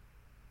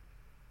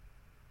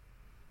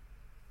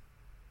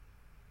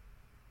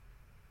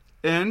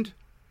 And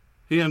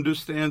he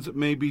understands it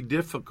may be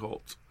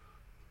difficult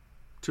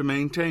to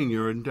maintain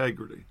your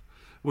integrity.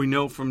 We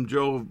know from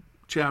Job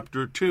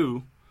chapter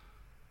 2,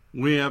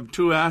 we have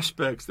two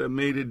aspects that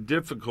made it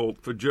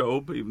difficult for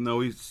Job, even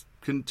though he's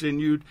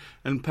continued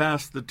and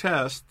passed the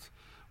test.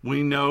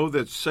 We know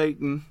that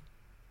Satan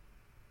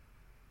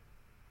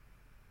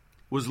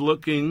was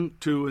looking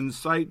to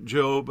incite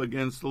Job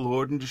against the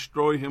Lord and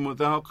destroy him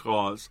without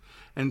cause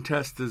and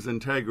test his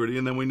integrity.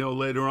 And then we know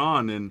later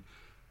on in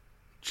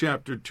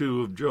chapter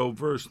 2 of Job,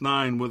 verse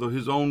 9, whether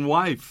his own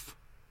wife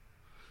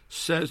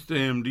says to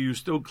him, do you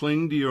still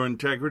cling to your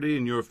integrity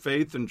and your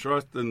faith and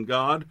trust in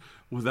God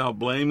without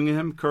blaming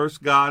him? Curse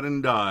God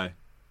and die.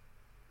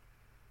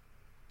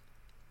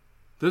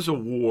 There's a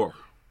war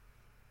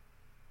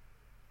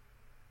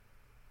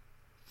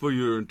for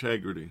your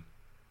integrity.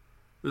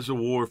 There's a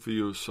war for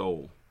your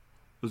soul.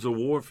 There's a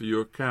war for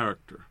your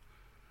character.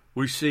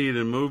 We see it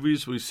in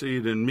movies. We see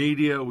it in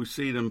media. We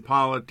see it in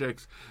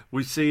politics.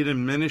 We see it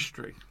in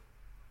ministry.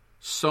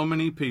 So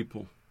many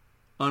people,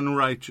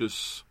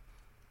 unrighteous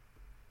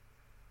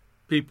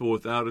people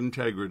without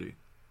integrity,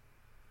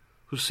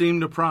 who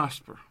seem to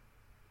prosper.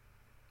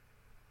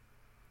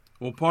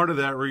 Well, part of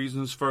that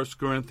reason is 1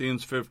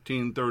 Corinthians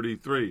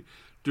 15:33.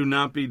 Do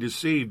not be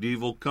deceived.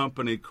 Evil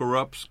company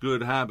corrupts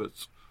good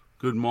habits,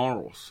 good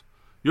morals.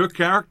 Your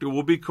character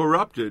will be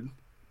corrupted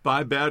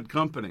by bad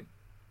company.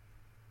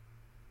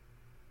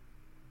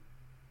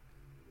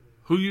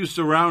 Who you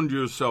surround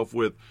yourself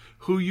with,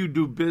 who you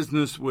do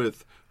business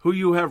with, who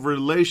you have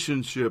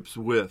relationships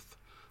with,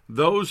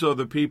 those are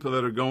the people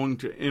that are going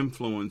to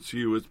influence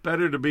you. It's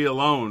better to be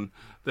alone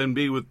than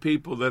be with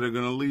people that are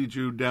going to lead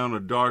you down a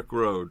dark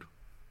road.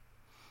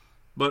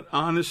 But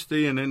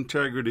honesty and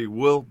integrity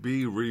will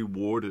be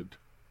rewarded.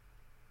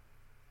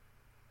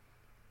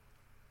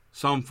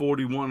 Psalm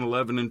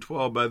 41:11 and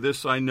 12, by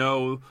this I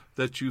know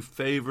that you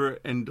favor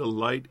and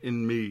delight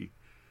in me,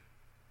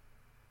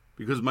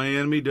 because my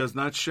enemy does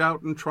not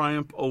shout and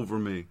triumph over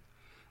me.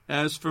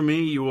 As for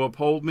me, you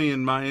uphold me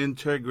in my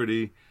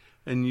integrity,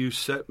 and you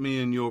set me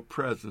in your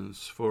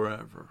presence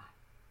forever.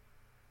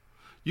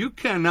 You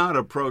cannot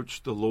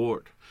approach the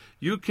Lord.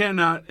 You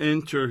cannot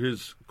enter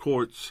his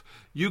courts.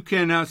 You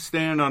cannot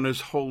stand on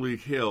his holy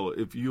hill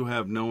if you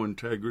have no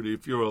integrity,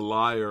 if you're a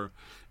liar,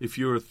 if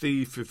you're a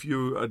thief, if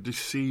you're a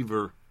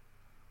deceiver.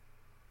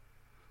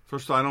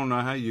 First, I don't know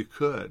how you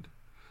could.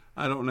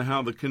 I don't know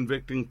how the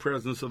convicting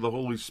presence of the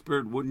Holy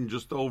Spirit wouldn't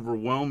just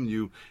overwhelm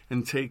you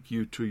and take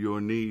you to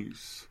your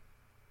knees.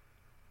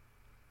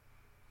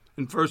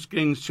 In 1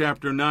 Kings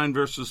chapter 9,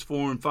 verses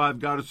 4 and 5,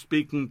 God is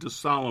speaking to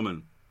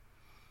Solomon.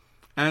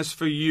 As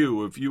for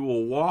you, if you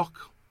will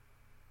walk,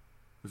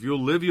 if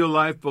you'll live your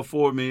life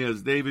before me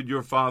as David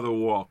your father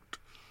walked,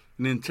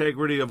 in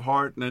integrity of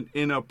heart and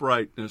in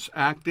uprightness,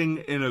 acting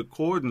in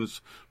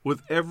accordance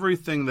with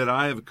everything that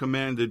I have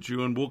commanded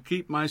you, and will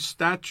keep my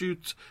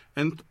statutes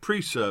and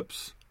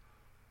precepts,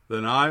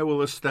 then I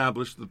will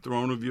establish the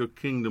throne of your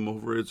kingdom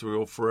over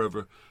Israel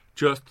forever,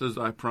 just as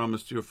I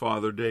promised your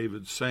father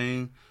David,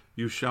 saying,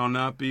 you shall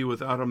not be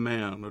without a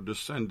man or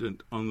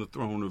descendant on the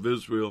throne of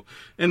Israel.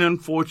 And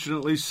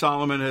unfortunately,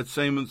 Solomon had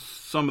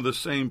some of the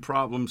same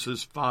problems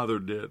his father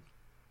did.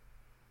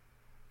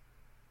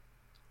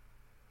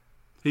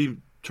 He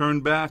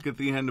turned back at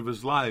the end of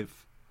his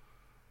life,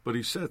 but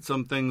he set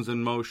some things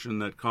in motion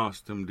that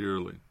cost him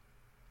dearly.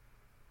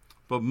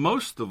 But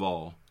most of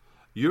all,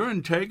 your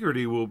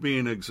integrity will be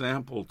an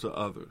example to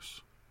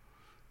others.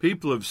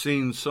 People have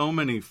seen so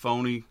many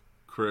phony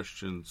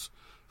Christians,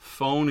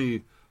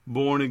 phony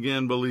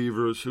born-again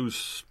believers who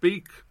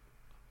speak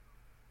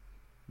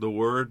the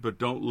word but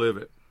don't live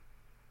it.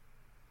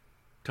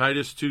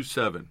 Titus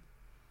 2:7.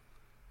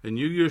 And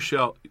you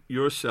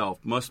yourself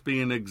must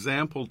be an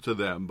example to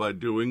them by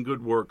doing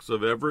good works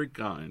of every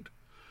kind.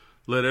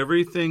 Let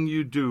everything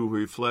you do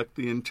reflect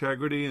the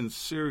integrity and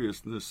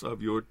seriousness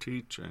of your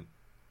teaching.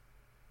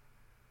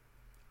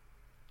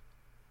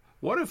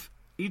 What if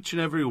each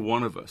and every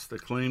one of us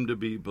that claim to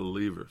be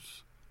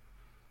believers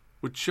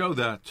would show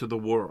that to the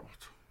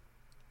world?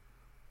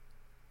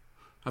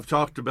 I've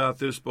talked about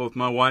this, both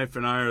my wife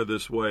and I are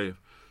this way.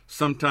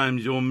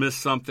 Sometimes you'll miss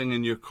something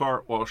in your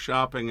cart while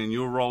shopping and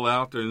you'll roll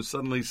out there and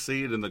suddenly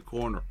see it in the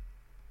corner.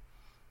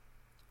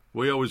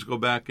 We always go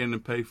back in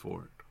and pay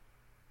for it.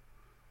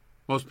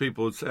 Most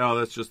people would say, oh,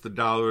 that's just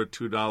 $1 or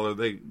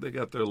 $2. They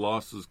got their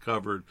losses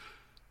covered.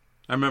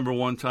 I remember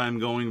one time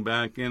going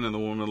back in and the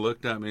woman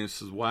looked at me and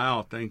says,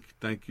 wow,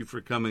 thank you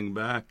for coming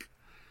back.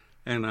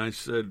 And I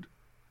said,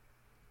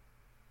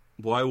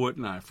 Why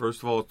wouldn't I?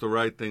 First of all, it's the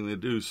right thing to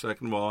do.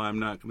 Second of all, I'm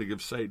not going to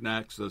give Satan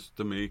access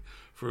to me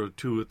for a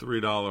 $2 or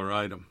 $3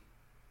 item.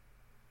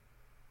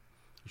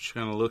 She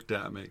kind of looked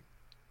at me.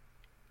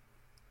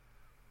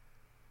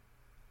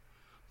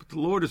 But the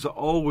Lord is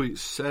always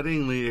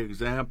setting the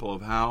example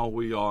of how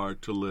we are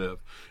to live.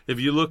 If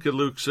you look at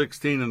Luke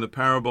 16 in the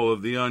parable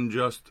of the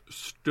unjust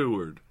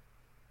steward,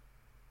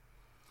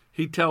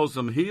 he tells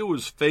them, he who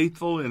is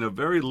faithful in a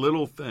very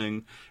little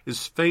thing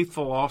is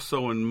faithful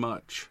also in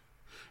much.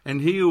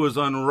 And he who is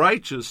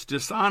unrighteous,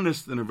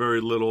 dishonest in a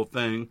very little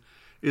thing,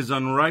 is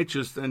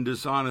unrighteous and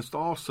dishonest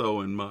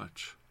also in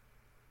much.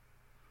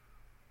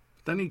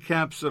 Then he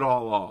caps it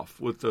all off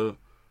with the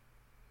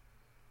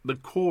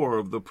core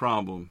of the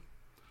problem.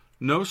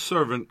 No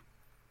servant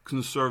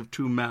can serve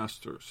two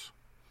masters.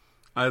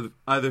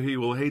 Either he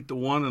will hate the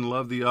one and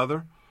love the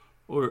other,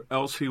 or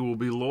else he will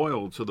be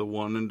loyal to the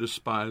one and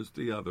despise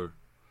the other.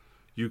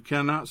 You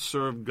cannot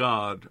serve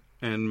God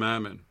and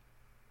mammon.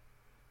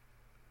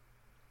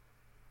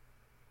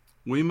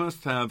 We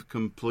must have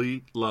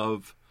complete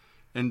love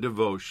and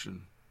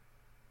devotion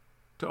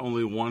to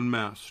only one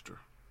master.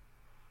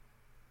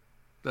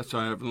 That's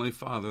our Heavenly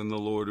Father and the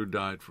Lord who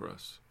died for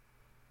us.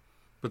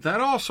 But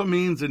that also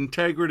means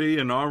integrity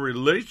in our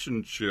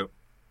relationship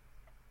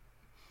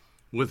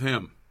with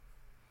Him.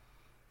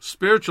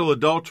 Spiritual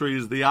adultery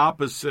is the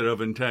opposite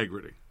of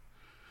integrity.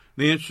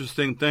 The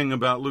interesting thing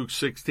about Luke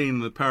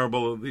 16, the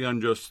parable of the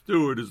unjust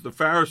steward, is the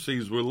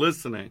Pharisees were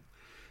listening.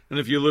 And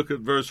if you look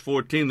at verse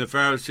 14, the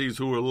Pharisees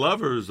who were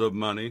lovers of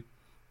money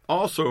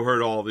also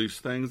heard all these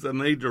things,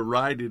 and they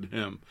derided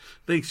him.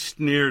 They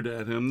sneered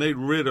at him. They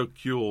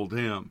ridiculed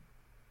him.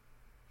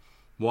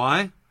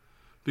 Why?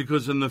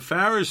 Because in the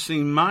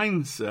Pharisee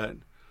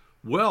mindset,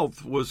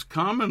 wealth was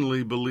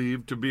commonly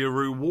believed to be a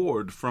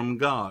reward from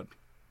God.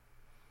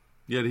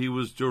 Yet he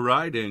was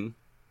deriding,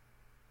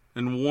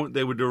 and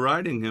they were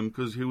deriding him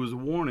because he was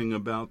warning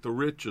about the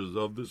riches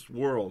of this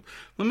world.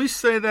 Let me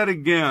say that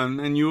again,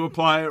 and you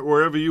apply it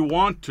wherever you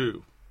want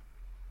to.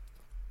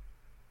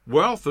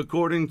 Wealth,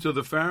 according to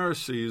the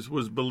Pharisees,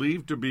 was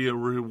believed to be a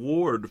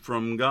reward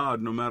from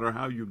God, no matter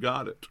how you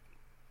got it.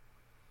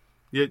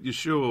 Yet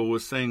Yeshua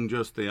was saying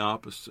just the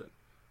opposite.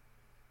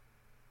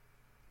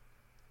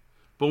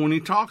 But when he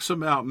talks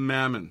about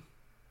mammon,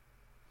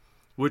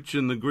 which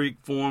in the Greek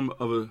form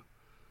of a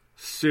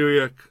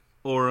Syriac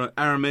or an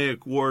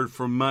Aramaic word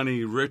for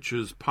money,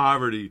 riches,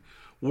 poverty,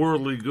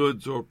 worldly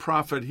goods, or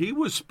profit, he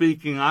was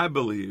speaking, I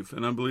believe,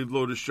 and I believe the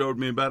Lord has showed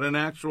me, about an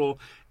actual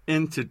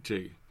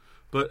entity.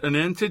 But an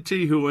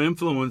entity who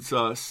influences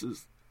us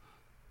is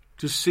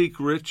to seek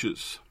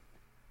riches.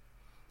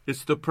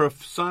 It's the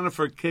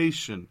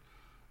personification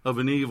of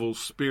an evil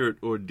spirit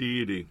or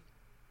deity.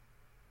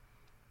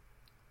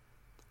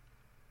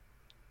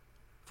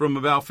 From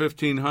about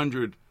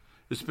 1500,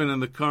 it's been in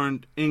the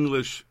current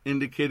English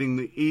indicating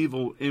the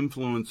evil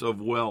influence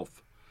of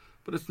wealth.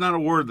 But it's not a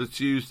word that's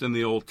used in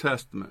the Old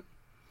Testament.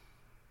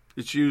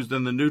 It's used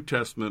in the New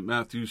Testament,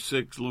 Matthew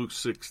 6, Luke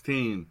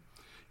 16.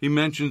 He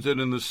mentions it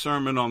in the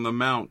Sermon on the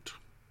Mount.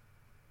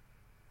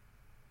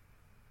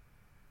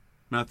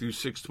 Matthew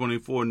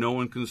 6:24, no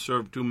one can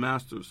serve two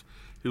masters.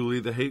 He will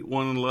either hate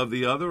one and love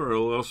the other, or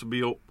he'll also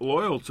be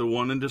loyal to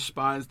one and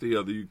despise the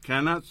other. You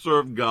cannot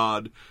serve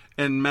God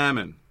and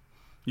mammon.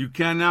 You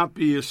cannot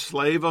be a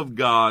slave of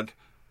God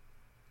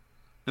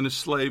and a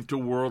slave to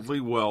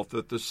worldly wealth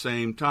at the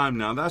same time.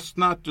 Now, that's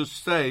not to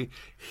say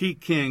he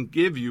can't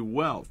give you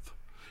wealth.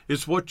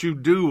 It's what you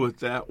do with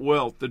that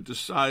wealth that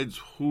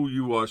decides who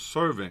you are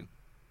serving.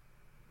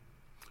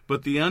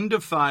 But the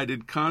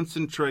undivided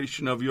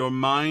concentration of your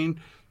mind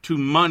to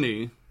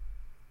money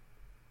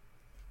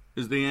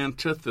is the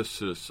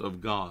antithesis of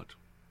God.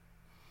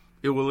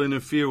 It will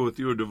interfere with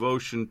your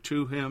devotion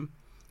to Him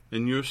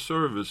and your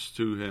service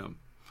to Him.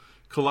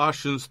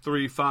 Colossians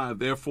 3:5,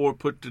 therefore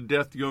put to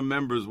death your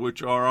members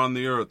which are on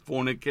the earth,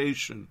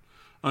 fornication,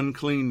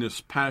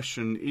 uncleanness,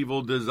 passion,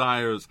 evil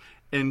desires,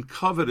 and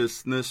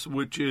covetousness,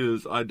 which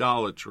is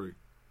idolatry.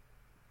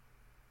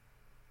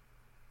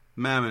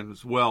 Mammon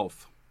is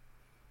wealth.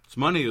 It's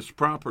money, it's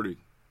property.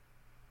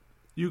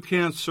 You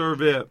can't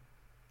serve it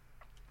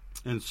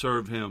and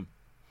serve Him.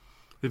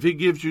 If He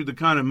gives you the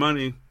kind of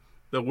money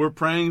that we're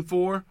praying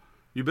for,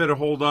 you better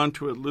hold on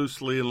to it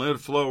loosely and let it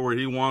flow where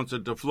He wants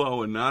it to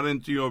flow, and not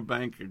into your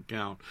bank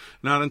account,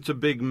 not into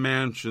big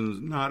mansions,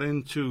 not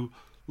into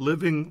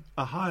living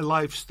a high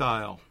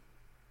lifestyle.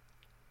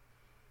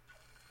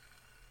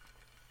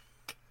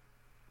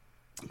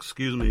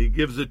 He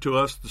gives it to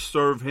us to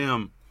serve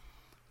Him,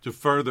 to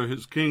further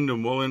His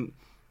kingdom. Well, in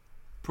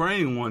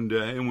praying one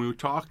day, and we were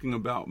talking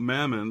about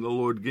mammon, the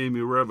Lord gave me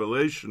a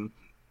revelation.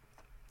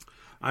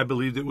 I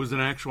believed it was an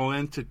actual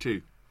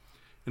entity.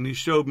 And He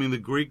showed me the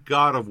Greek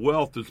god of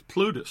wealth is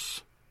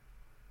Plutus.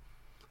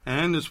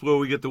 And it's where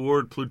we get the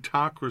word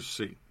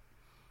plutocracy,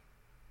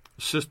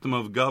 a system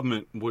of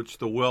government in which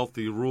the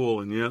wealthy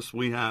rule. And yes,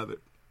 we have it.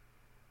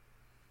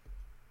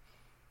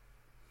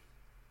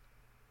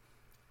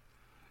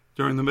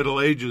 During the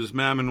Middle Ages,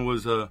 mammon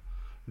was a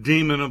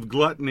demon of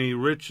gluttony,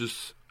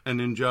 riches,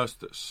 and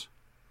injustice.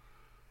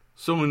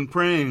 So in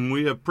praying,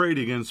 we have prayed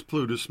against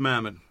Plutus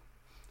Mammon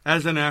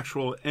as an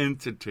actual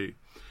entity,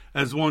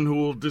 as one who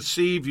will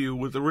deceive you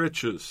with the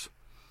riches.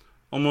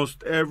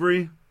 Almost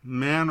every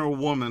man or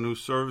woman who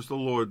serves the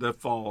Lord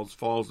that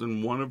falls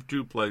in one of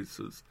two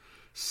places: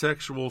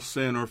 sexual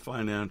sin or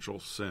financial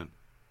sin.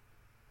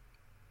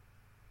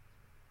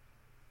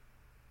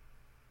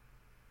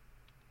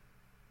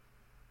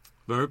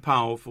 Very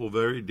powerful,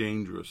 very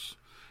dangerous.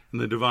 In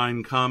the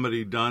Divine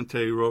Comedy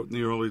Dante wrote in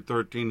the early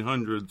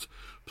 1300s,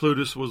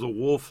 Plutus was a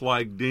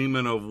wolf-like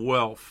demon of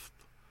wealth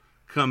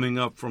coming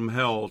up from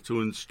hell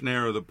to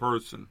ensnare the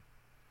person.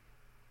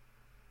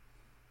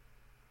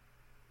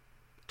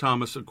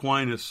 Thomas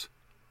Aquinas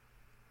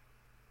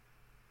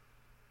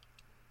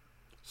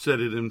said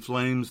it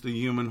inflames the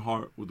human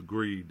heart with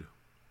greed.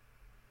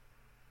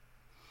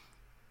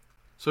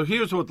 So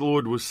here's what the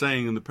Lord was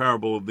saying in the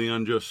parable of the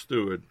unjust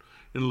steward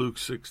in Luke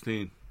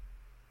 16.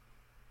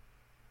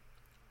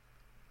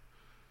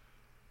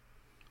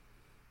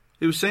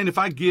 He was saying, if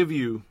I give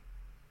you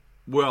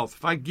wealth,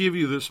 if I give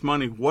you this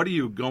money, what are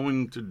you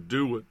going to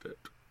do with it?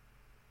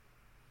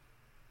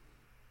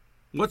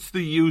 What's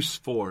the use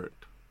for it?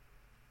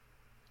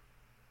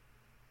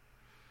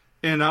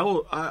 And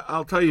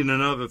I'll tell you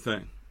another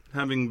thing.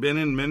 Having been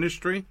in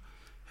ministry,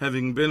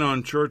 having been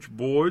on church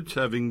boards,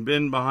 having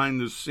been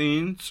behind the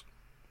scenes,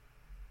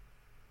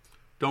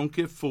 don't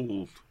get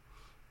fooled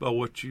by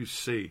what you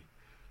see.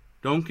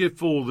 Don't get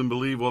fooled and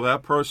believe, well,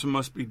 that person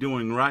must be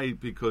doing right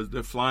because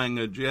they're flying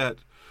a jet,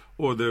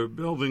 or their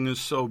building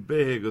is so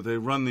big, or they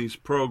run these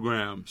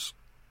programs.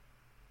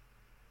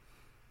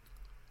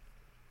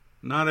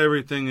 Not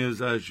everything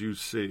is as you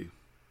see,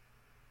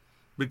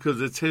 because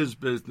it's His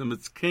business,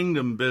 it's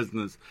kingdom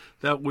business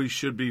that we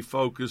should be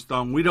focused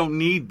on. We don't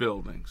need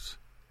buildings.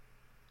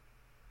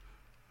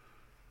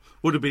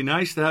 Would it be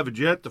nice to have a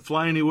jet to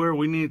fly anywhere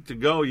we need to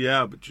go?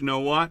 Yeah, but you know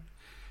what?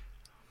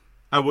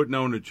 I wouldn't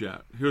own a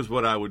jet. Here's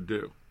what I would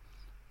do.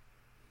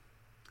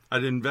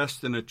 I'd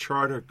invest in a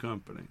charter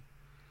company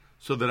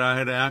so that I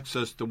had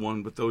access to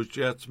one, but those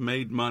jets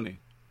made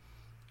money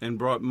and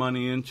brought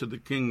money into the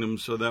kingdom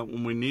so that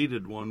when we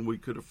needed one, we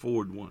could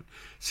afford one.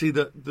 See,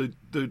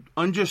 the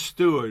unjust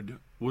steward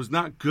was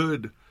not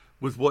good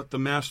with what the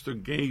master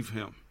gave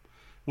him.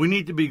 We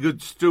need to be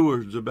good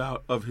stewards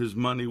of his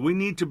money. We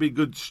need to be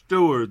good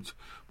stewards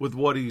with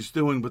what he's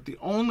doing. But the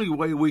only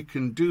way we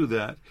can do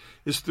that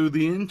is through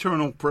the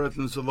internal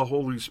presence of the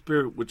Holy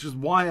Spirit, which is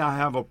why I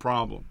have a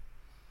problem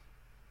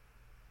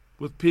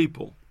with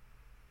people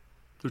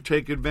who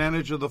take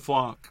advantage of the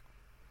flock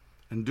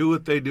and do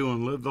what they do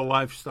and live the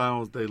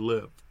lifestyles they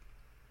live,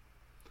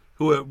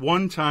 who at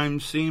one time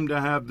seem to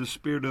have the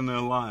Spirit in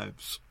their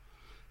lives.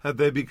 Have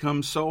they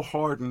become so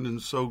hardened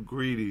and so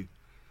greedy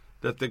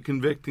that the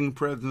convicting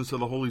presence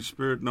of the Holy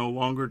Spirit no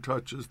longer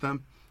touches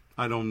them?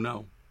 I don't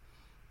know.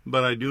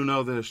 But I do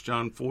know this,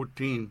 John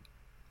 14,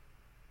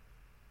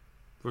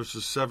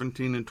 verses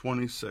 17 and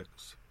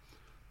 26.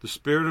 The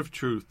Spirit of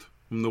truth,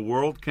 whom the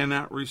world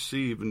cannot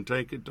receive and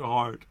take it to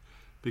heart,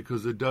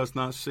 because it does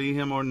not see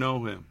him or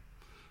know him.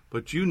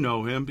 But you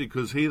know him,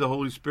 because he, the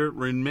Holy Spirit,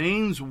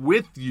 remains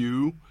with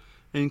you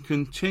and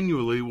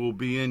continually will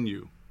be in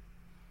you.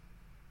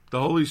 The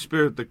Holy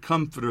Spirit, the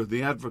Comforter,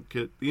 the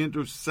Advocate, the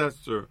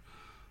Intercessor,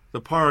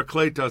 the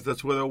Parakletos,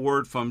 that's where that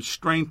word from,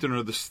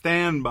 Strengthener, the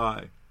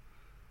Standby,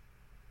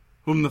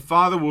 whom the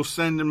Father will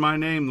send in my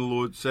name, the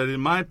Lord said, in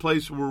my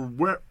place will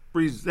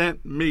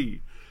represent me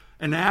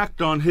and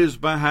act on his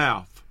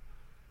behalf.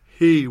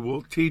 He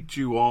will teach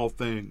you all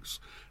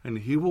things, and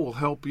he will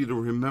help you to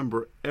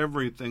remember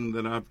everything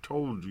that I've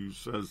told you,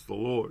 says the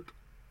Lord.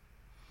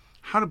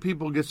 How do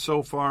people get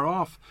so far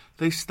off?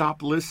 They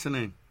stop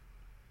listening.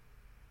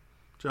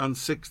 John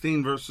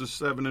 16, verses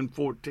 7 and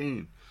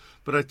 14.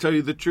 But I tell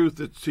you the truth,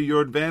 it's to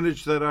your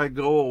advantage that I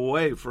go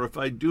away. For if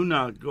I do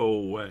not go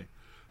away,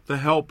 the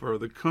Helper,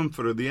 the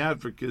Comforter, the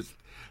Advocate,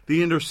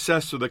 the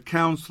Intercessor, the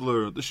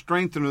Counselor, the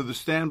Strengthener, the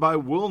Standby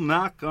will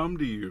not come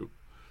to you.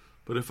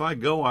 But if I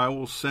go, I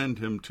will send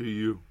him to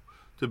you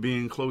to be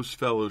in close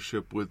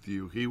fellowship with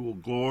you. He will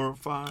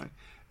glorify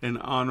and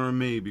honor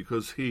me,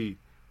 because he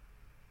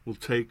will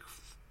take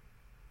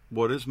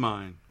what is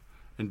mine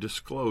and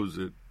disclose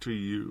it to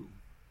you.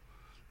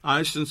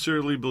 I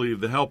sincerely believe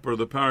the Helper,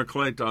 the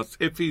Parakletos,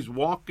 if he's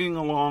walking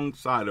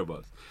alongside of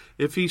us,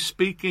 if he's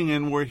speaking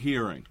and we're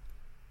hearing,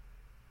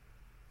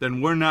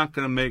 then we're not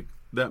going to make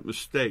that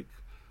mistake.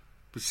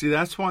 But see,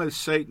 that's why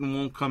Satan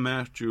won't come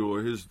at you,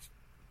 or his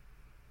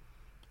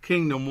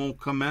kingdom won't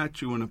come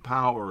at you in a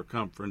power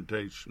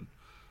confrontation.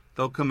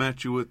 They'll come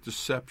at you with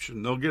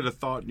deception. They'll get a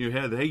thought in your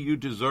head, hey, you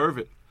deserve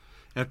it.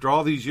 After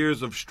all these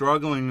years of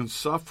struggling and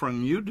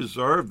suffering, you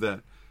deserve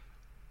that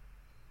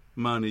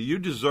money. You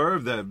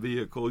deserve that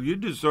vehicle. You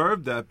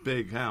deserve that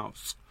big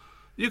house.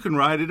 You can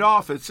write it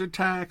off. It's a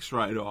tax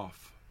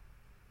write-off.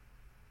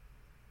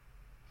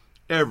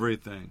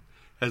 Everything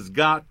has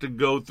got to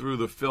go through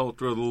the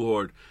filter of the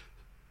Lord.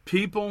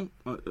 People,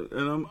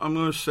 and I'm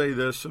going to say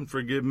this, and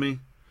forgive me,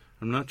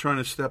 I'm not trying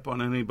to step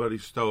on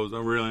anybody's toes. I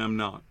really am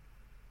not.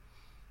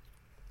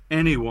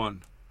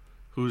 Anyone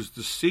who is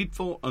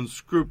deceitful,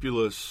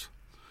 unscrupulous,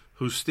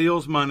 who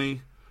steals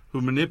money,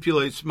 who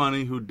manipulates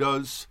money, who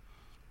does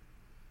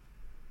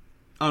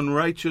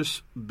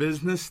unrighteous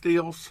business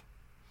deals,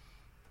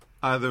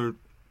 either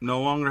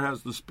no longer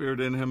has the Spirit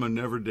in him or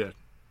never did.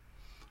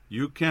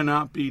 You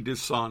cannot be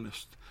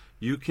dishonest.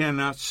 You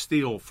cannot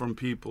steal from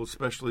people,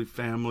 especially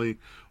family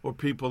or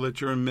people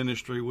that you're in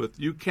ministry with.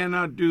 You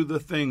cannot do the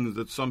things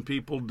that some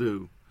people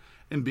do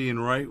and be in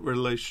right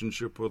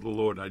relationship with the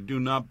Lord. I do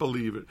not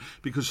believe it,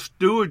 because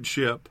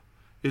stewardship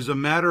is a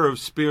matter of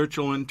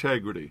spiritual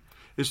integrity.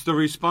 It's the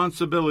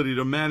responsibility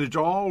to manage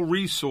all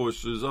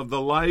resources of the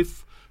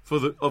life for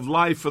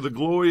the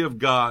glory of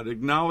God,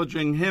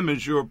 acknowledging Him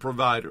as your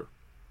provider.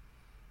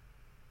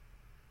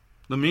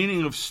 The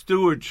meaning of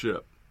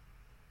stewardship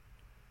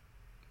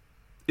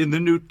in the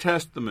New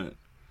Testament,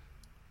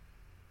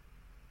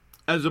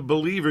 as a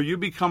believer, you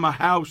become a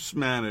house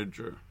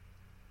manager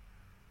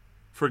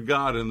for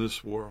God in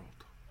this world.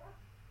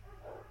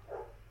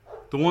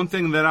 The one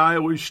thing that I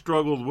always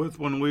struggled with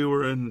when we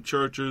were in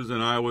churches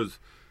and I was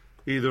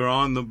either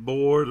on the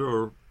board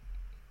or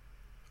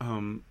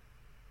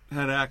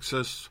had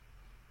access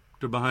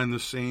to behind the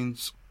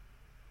scenes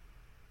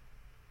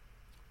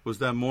was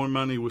that more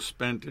money was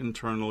spent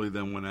internally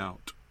than went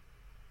out.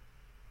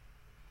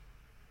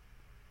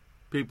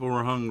 People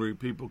were hungry.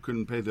 People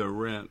couldn't pay their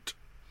rent.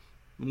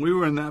 And we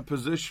were in that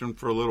position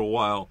for a little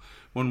while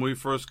when we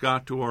first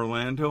got to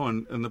Orlando,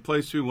 and the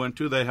place we went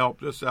to, they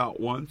helped us out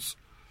once,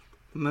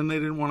 and then they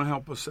didn't want to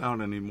help us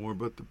out anymore.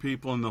 But the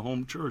people in the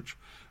home church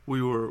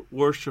we were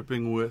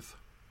worshiping with,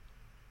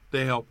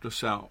 they helped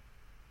us out.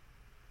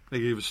 They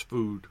gave us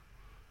food.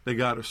 They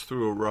got us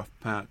through a rough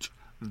patch.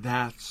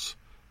 That's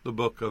the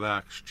book of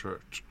Acts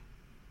Church.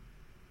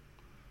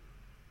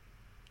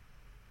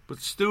 But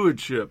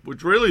stewardship,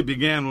 which really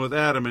began with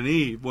Adam and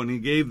Eve when he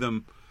gave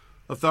them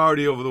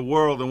authority over the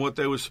world and what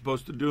they were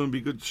supposed to do and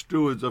be good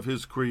stewards of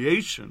his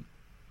creation,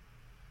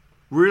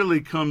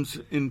 really comes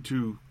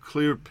into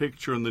clear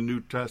picture in the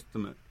New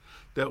Testament,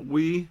 that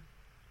we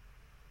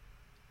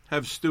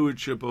have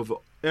stewardship of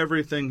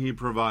everything he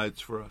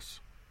provides for us.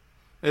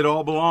 It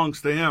all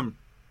belongs to him,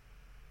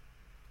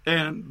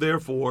 and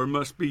therefore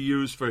must be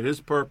used for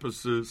his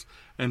purposes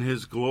and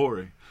his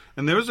glory.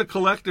 And there's a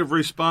collective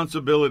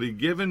responsibility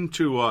given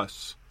to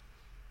us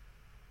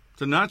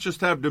to not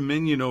just have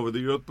dominion over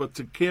the earth, but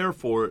to care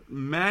for it,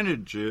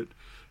 manage it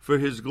for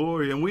his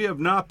glory. And we have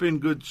not been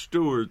good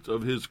stewards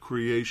of his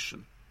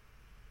creation.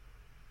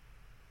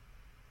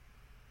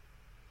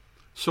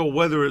 So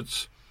whether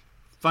it's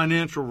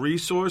financial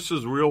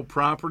resources, real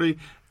property,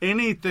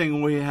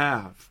 anything we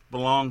have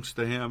belongs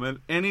to him. At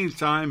any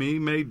time he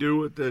may do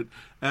with it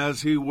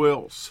as he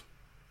wills.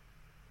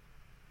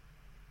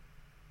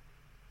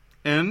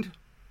 And,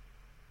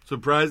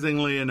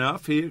 surprisingly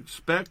enough, he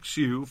expects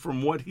you,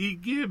 from what he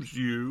gives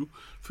you,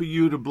 for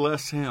you to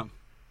bless him.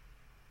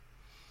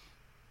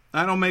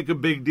 I don't make a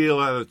big deal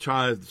out of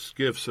tithes,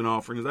 gifts, and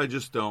offerings. I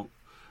just don't.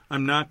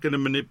 I'm not going to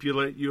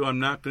manipulate you. I'm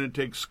not going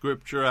to take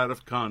Scripture out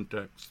of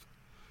context.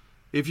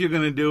 If you're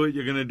going to do it,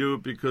 you're going to do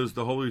it because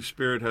the Holy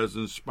Spirit has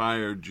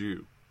inspired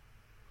you.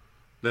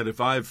 That if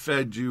I've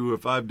fed you,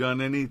 if I've done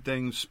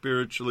anything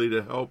spiritually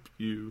to help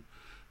you,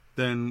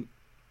 then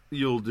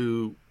you'll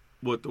do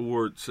what the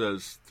Word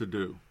says to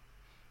do.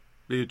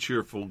 Be a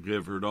cheerful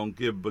giver. Don't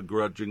give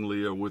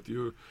begrudgingly or with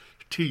your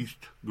teeth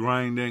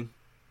grinding.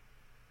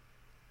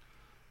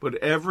 But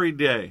every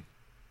day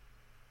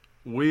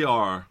we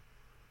are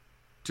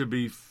to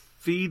be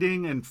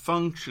feeding and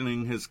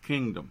functioning his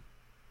kingdom.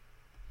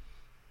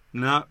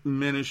 Not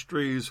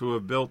ministries who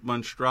have built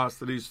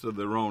monstrosities to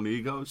their own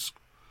egos,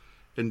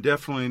 and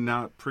definitely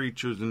not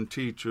preachers and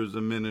teachers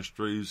and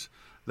ministries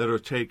that are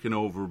taken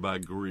over by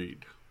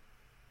greed.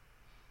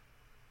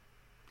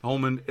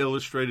 Holman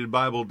Illustrated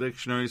Bible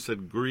Dictionary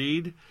said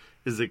greed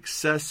is the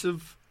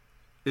excessive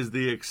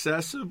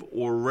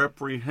or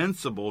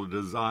reprehensible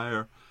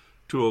desire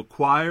to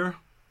acquire.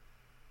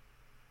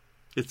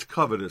 It's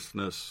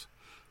covetousness.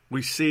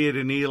 We see it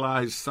in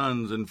Eli's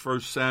sons in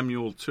 1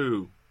 Samuel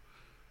 2,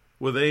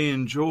 where they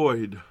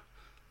enjoyed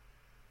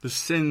the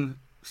sin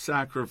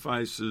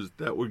sacrifices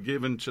that were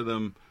given to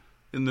them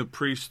in the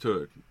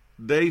priesthood.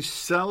 They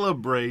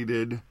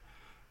celebrated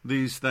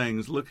these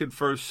things. Look at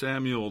 1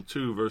 Samuel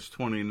 2, verse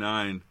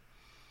 29,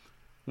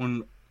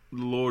 when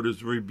the Lord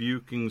is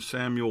rebuking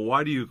Samuel.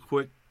 Why do you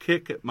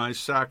kick at my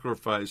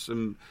sacrifice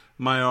and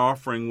my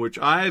offering, which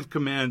I have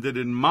commanded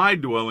in my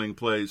dwelling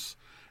place,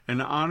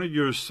 and honor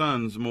your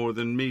sons more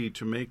than me,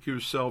 to make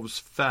yourselves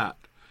fat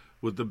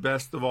with the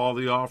best of all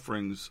the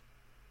offerings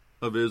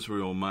of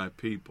Israel, my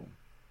people.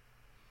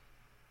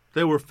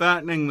 They were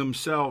fattening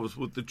themselves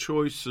with the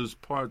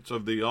choicest parts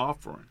of the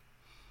offering.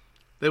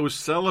 They were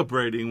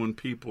celebrating when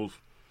people,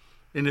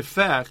 in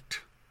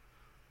effect,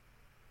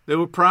 they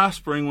were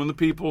prospering when the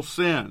people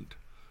sinned.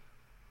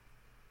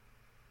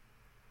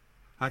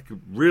 I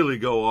could really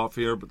go off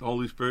here, but the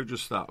Holy Spirit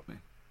just stopped me.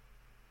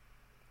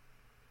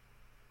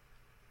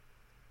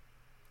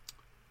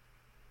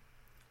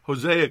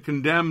 Hosea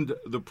condemned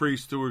the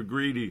priests who were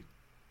greedy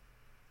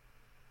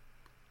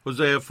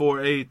Hosea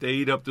 4:8, they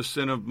eat up the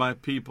sin of my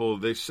people.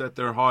 They set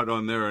their heart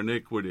on their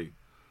iniquity.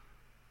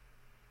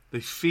 They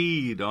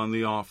feed on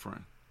the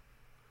offering.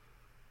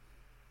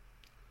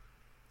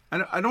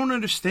 I don't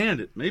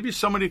understand it. Maybe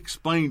somebody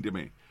explain to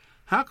me.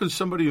 How can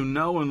somebody who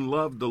know and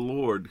love the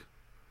Lord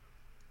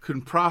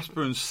can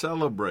prosper and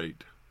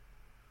celebrate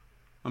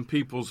on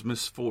people's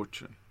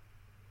misfortune?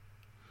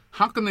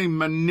 How can they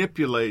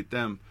manipulate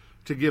them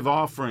to give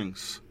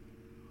offerings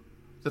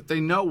that they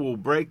know will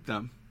break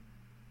them?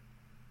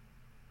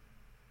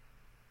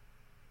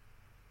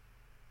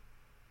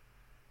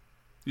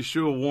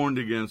 Yeshua warned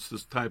against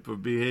this type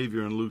of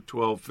behavior in Luke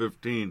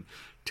 12:15.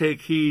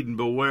 Take heed and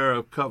beware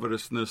of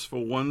covetousness,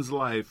 for one's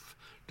life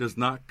does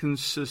not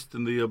consist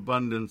in the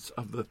abundance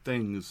of the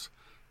things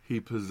he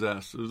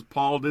possesses.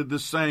 Paul did the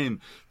same.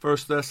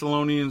 1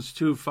 Thessalonians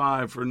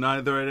 2:5, for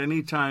neither at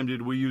any time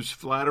did we use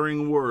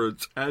flattering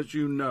words, as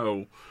you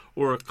know,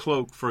 or a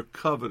cloak for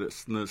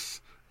covetousness.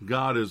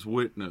 God is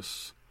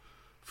witness.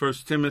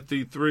 1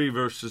 Timothy 3,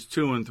 verses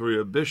 2 and 3,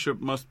 a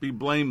bishop must be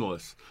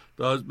blameless,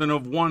 the husband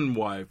of one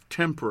wife,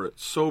 temperate,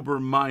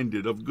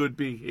 sober-minded, of good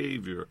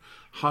behavior,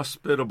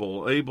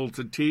 hospitable, able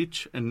to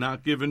teach, and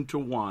not given to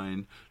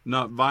wine,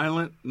 not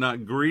violent,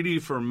 not greedy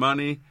for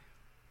money,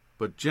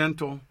 but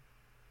gentle,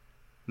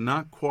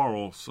 not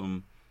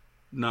quarrelsome,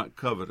 not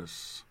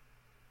covetous.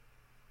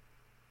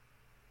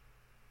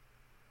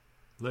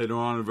 Later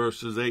on in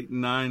verses 8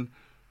 and 9,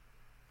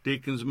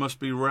 deacons must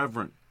be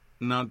reverent,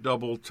 not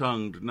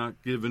double-tongued, not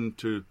given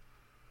to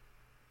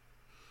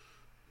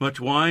much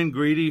wine,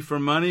 greedy for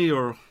money,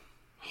 or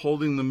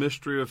holding the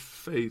mystery of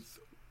faith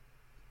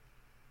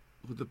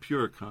with a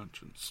pure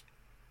conscience.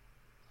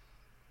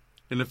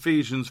 In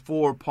Ephesians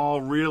 4,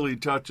 Paul really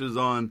touches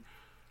on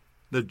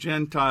the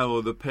Gentile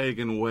or the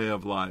pagan way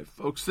of life.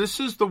 Folks,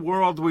 this is the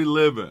world we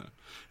live in.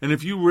 And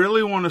if you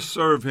really want to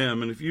serve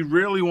him, and if you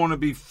really want to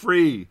be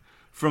free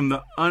from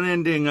the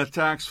unending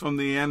attacks from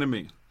the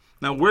enemy,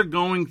 now, we're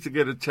going to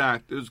get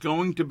attacked. There's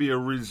going to be a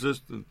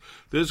resistance.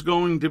 There's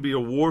going to be a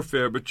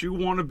warfare, but you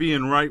want to be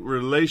in right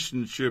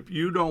relationship.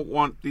 You don't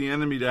want the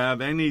enemy to have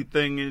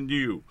anything in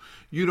you.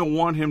 You don't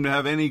want him to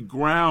have any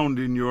ground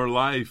in your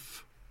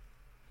life.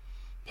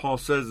 Paul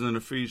says in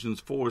Ephesians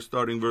 4,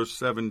 starting verse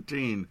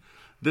 17,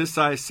 this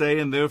I say,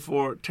 and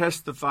therefore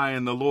testify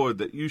in the Lord,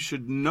 that you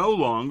should no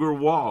longer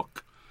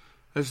walk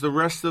as the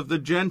rest of the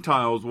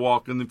Gentiles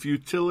walk in the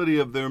futility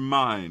of their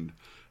mind,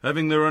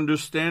 having their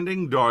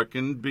understanding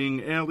darkened,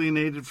 being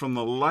alienated from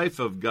the life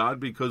of God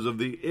because of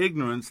the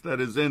ignorance that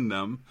is in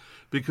them,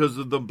 because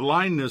of the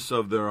blindness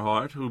of their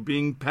heart, who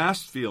being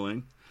past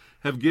feeling,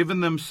 have given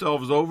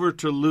themselves over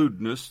to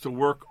lewdness, to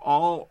work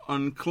all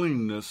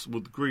uncleanness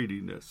with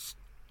greediness.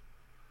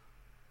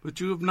 But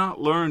you have not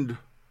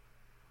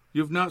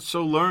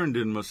so learned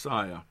in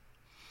Messiah,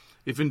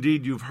 if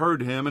indeed you've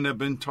heard him and have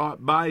been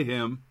taught by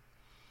him,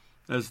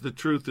 as the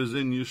truth is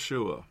in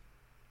Yeshua,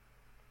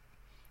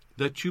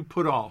 that you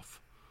put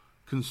off,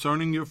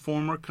 concerning your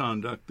former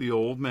conduct, the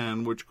old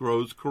man which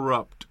grows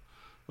corrupt,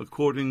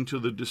 according to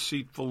the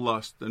deceitful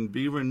lust, and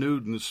be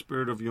renewed in the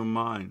spirit of your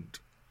mind,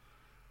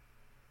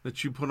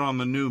 that you put on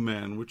the new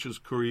man, which is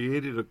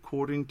created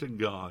according to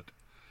God,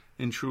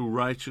 in true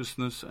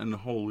righteousness and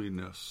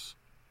holiness.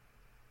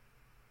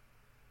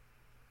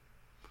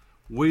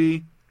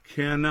 We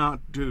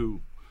cannot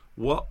do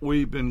what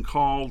we've been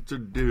called to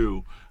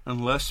do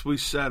unless we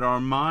set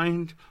our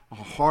mind, our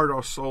heart,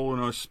 our soul,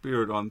 and our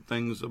spirit on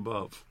things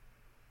above.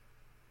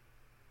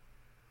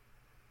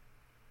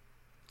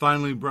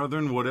 Finally,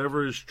 brethren,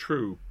 whatever is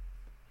true,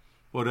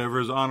 whatever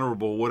is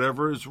honorable,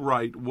 whatever is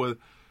right,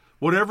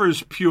 whatever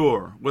is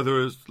pure,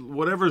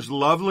 whatever is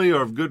lovely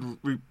or of good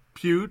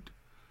repute,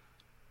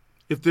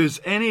 if there's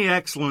any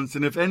excellence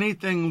and if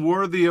anything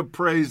worthy of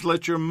praise,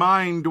 let your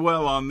mind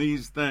dwell on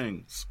these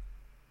things.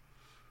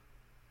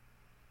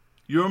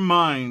 Your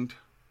mind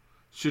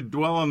should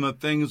dwell on the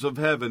things of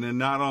heaven and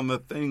not on the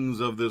things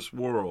of this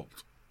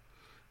world.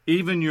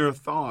 Even your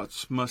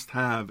thoughts must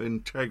have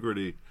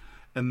integrity,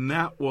 and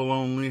that will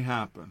only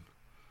happen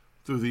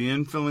through the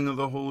infilling of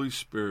the Holy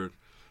Spirit,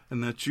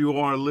 and that you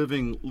are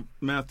living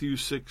Matthew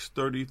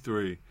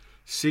 6:33.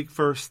 Seek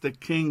first the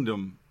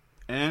kingdom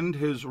and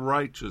his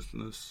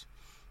righteousness,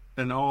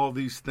 and all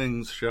these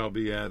things shall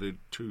be added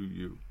to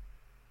you.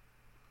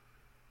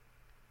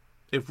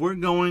 If we're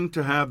going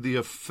to have the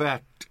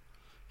effect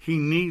he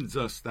needs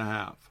us to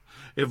have,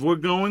 if we're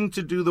going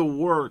to do the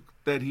work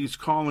that he's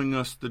calling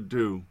us to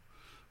do,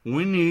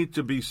 we need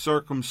to be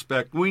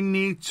circumspect. We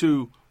need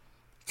to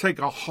take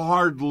a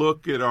hard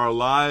look at our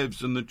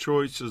lives and the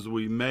choices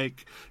we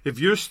make. If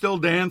you're still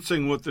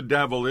dancing with the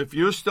devil, if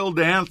you're still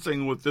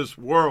dancing with this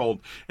world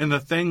and the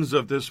things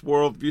of this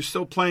world, if you're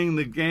still playing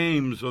the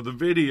games or the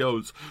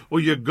videos, or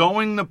you're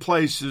going the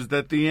places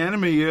that the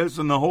enemy is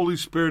and the Holy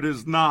Spirit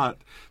is not,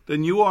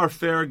 then you are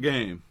fair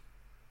game.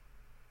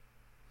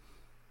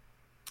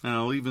 And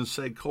I'll even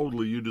say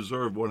coldly, you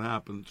deserve what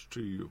happens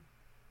to you.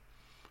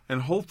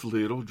 And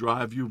hopefully it'll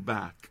drive you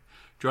back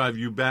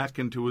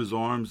into his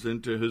arms,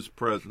 into his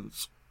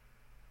presence.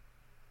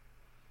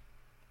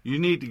 You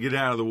need to get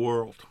out of the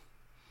world.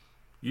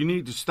 You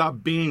need to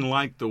stop being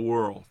like the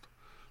world.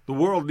 The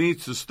world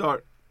needs to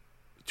start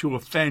to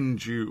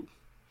offend you.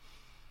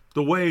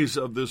 The ways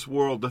of this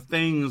world, the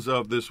things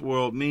of this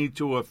world need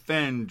to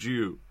offend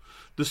you.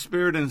 The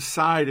Spirit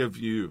inside of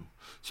you.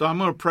 So I'm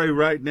going to pray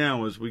right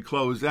now as we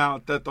close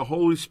out that the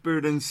Holy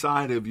Spirit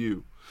inside of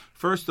you,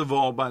 first of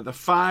all, by the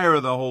fire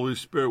of the Holy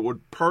Spirit,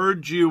 would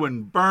purge you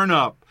and burn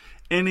up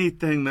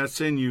anything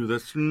that's in you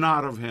that's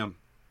not of Him.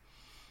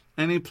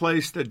 Any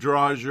place that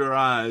draws your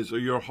eyes or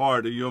your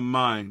heart or your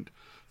mind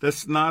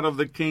that's not of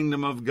the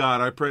kingdom of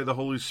God, I pray the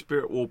Holy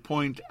Spirit will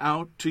point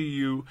out to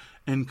you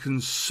and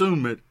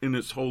consume it in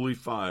its holy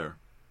fire.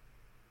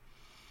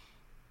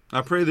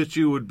 I pray that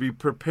you would be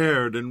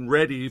prepared and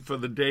ready for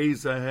the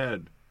days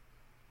ahead.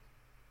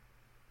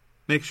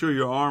 Make sure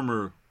your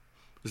armor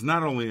is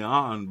not only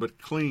on,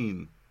 but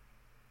clean.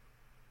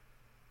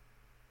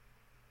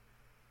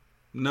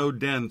 No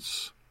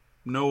dents,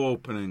 no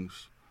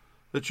openings.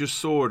 That your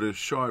sword is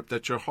sharp,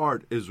 that your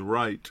heart is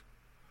right.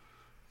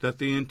 That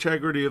the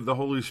integrity of the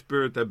Holy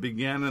Spirit that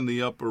began in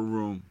the upper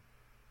room,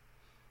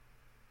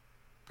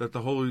 that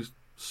the Holy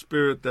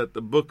Spirit that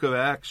the book of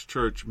Acts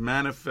church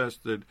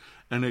manifested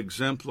and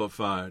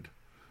exemplified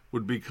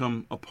would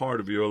become a part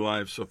of your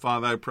life. So,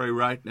 Father, I pray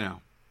right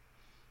now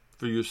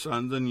for your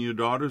sons and your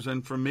daughters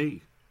and for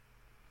me.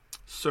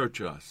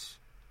 Search us.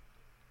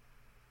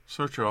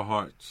 Search our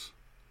hearts.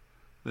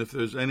 If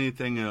there's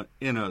anything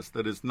in us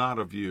that is not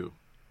of you,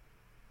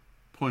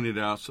 point it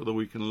out so that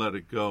we can let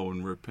it go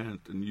and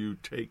repent and you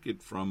take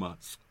it from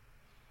us.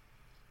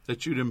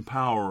 That you'd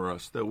empower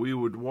us, that we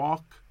would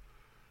walk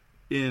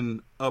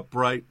in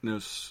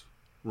uprightness,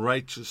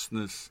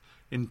 righteousness,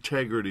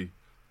 integrity,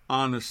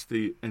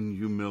 honesty, and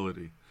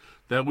humility.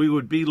 That we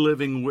would be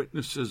living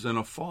witnesses in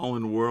a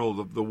fallen world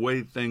of the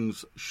way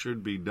things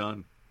should be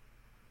done.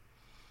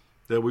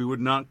 That we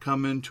would not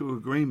come into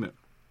agreement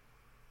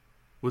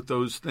with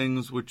those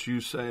things which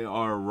you say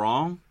are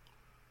wrong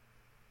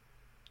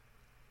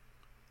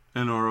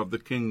and are of the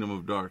kingdom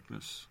of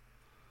darkness.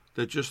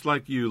 That just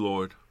like you,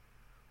 Lord,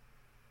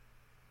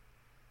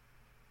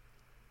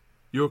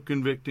 your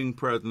convicting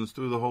presence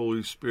through the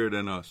Holy Spirit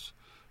in us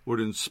would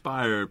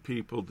inspire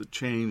people to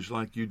change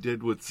like you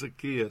did with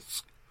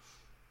Zacchaeus,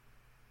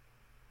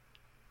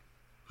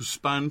 who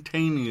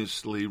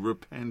spontaneously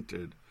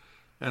repented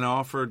and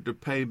offered to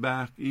pay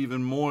back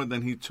even more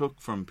than he took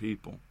from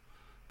people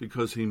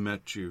because he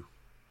met you.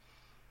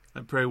 I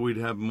pray we'd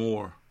have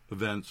more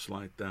events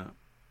like that.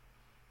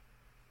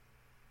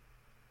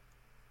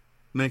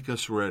 Make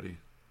us ready.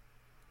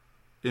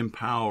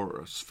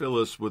 Empower us. Fill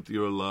us with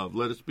your love.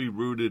 Let us be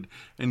rooted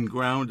and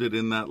grounded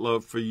in that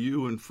love for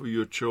you and for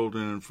your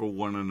children and for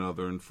one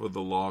another and for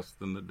the lost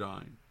and the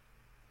dying.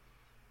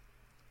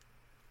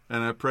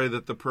 And I pray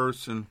that the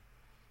person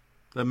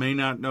that may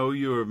not know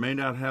you or may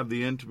not have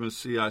the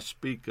intimacy I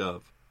speak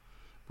of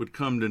would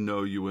come to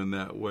know you in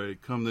that way,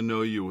 come to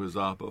know you as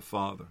Abba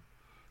Father,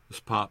 as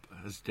Papa,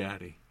 as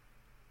Daddy.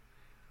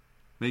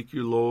 Make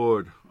you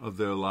Lord of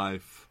their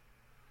life.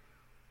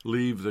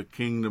 Leave the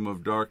kingdom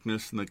of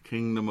darkness and the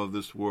kingdom of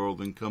this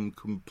world and come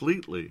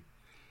completely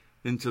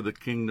into the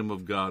kingdom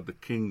of God, the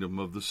kingdom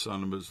of the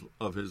Son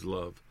of his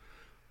love.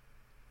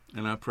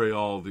 And I pray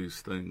all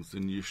these things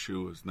in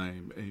Yeshua's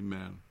name.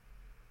 Amen.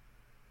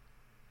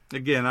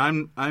 Again,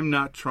 I'm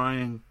not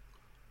trying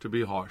to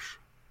be harsh.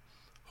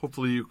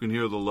 Hopefully you can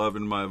hear the love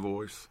in my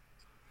voice.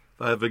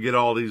 If I ever get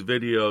all these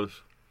videos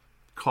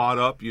caught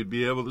up, you'd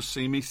be able to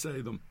see me say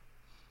them.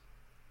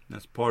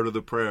 That's part of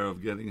the prayer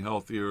of getting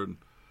healthier and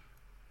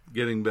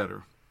getting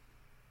better.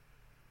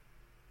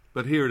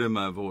 But hear it in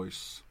my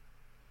voice.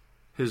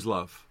 His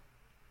love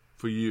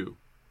for you,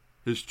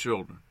 his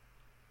children.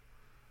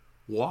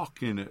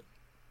 Walk in it.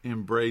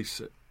 Embrace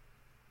it.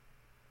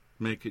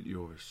 Make it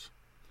yours.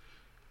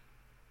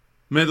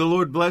 May the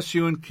Lord bless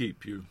you and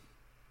keep you.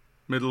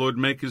 May the Lord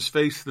make his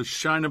face to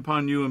shine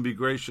upon you and be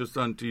gracious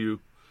unto you.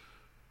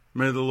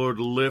 May the Lord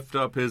lift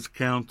up his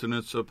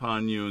countenance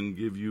upon you and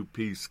give you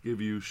peace, give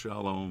you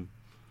shalom.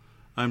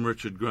 I'm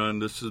Richard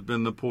Grund. This has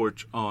been The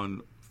Porch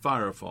on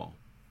Firefall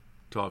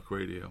Talk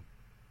Radio.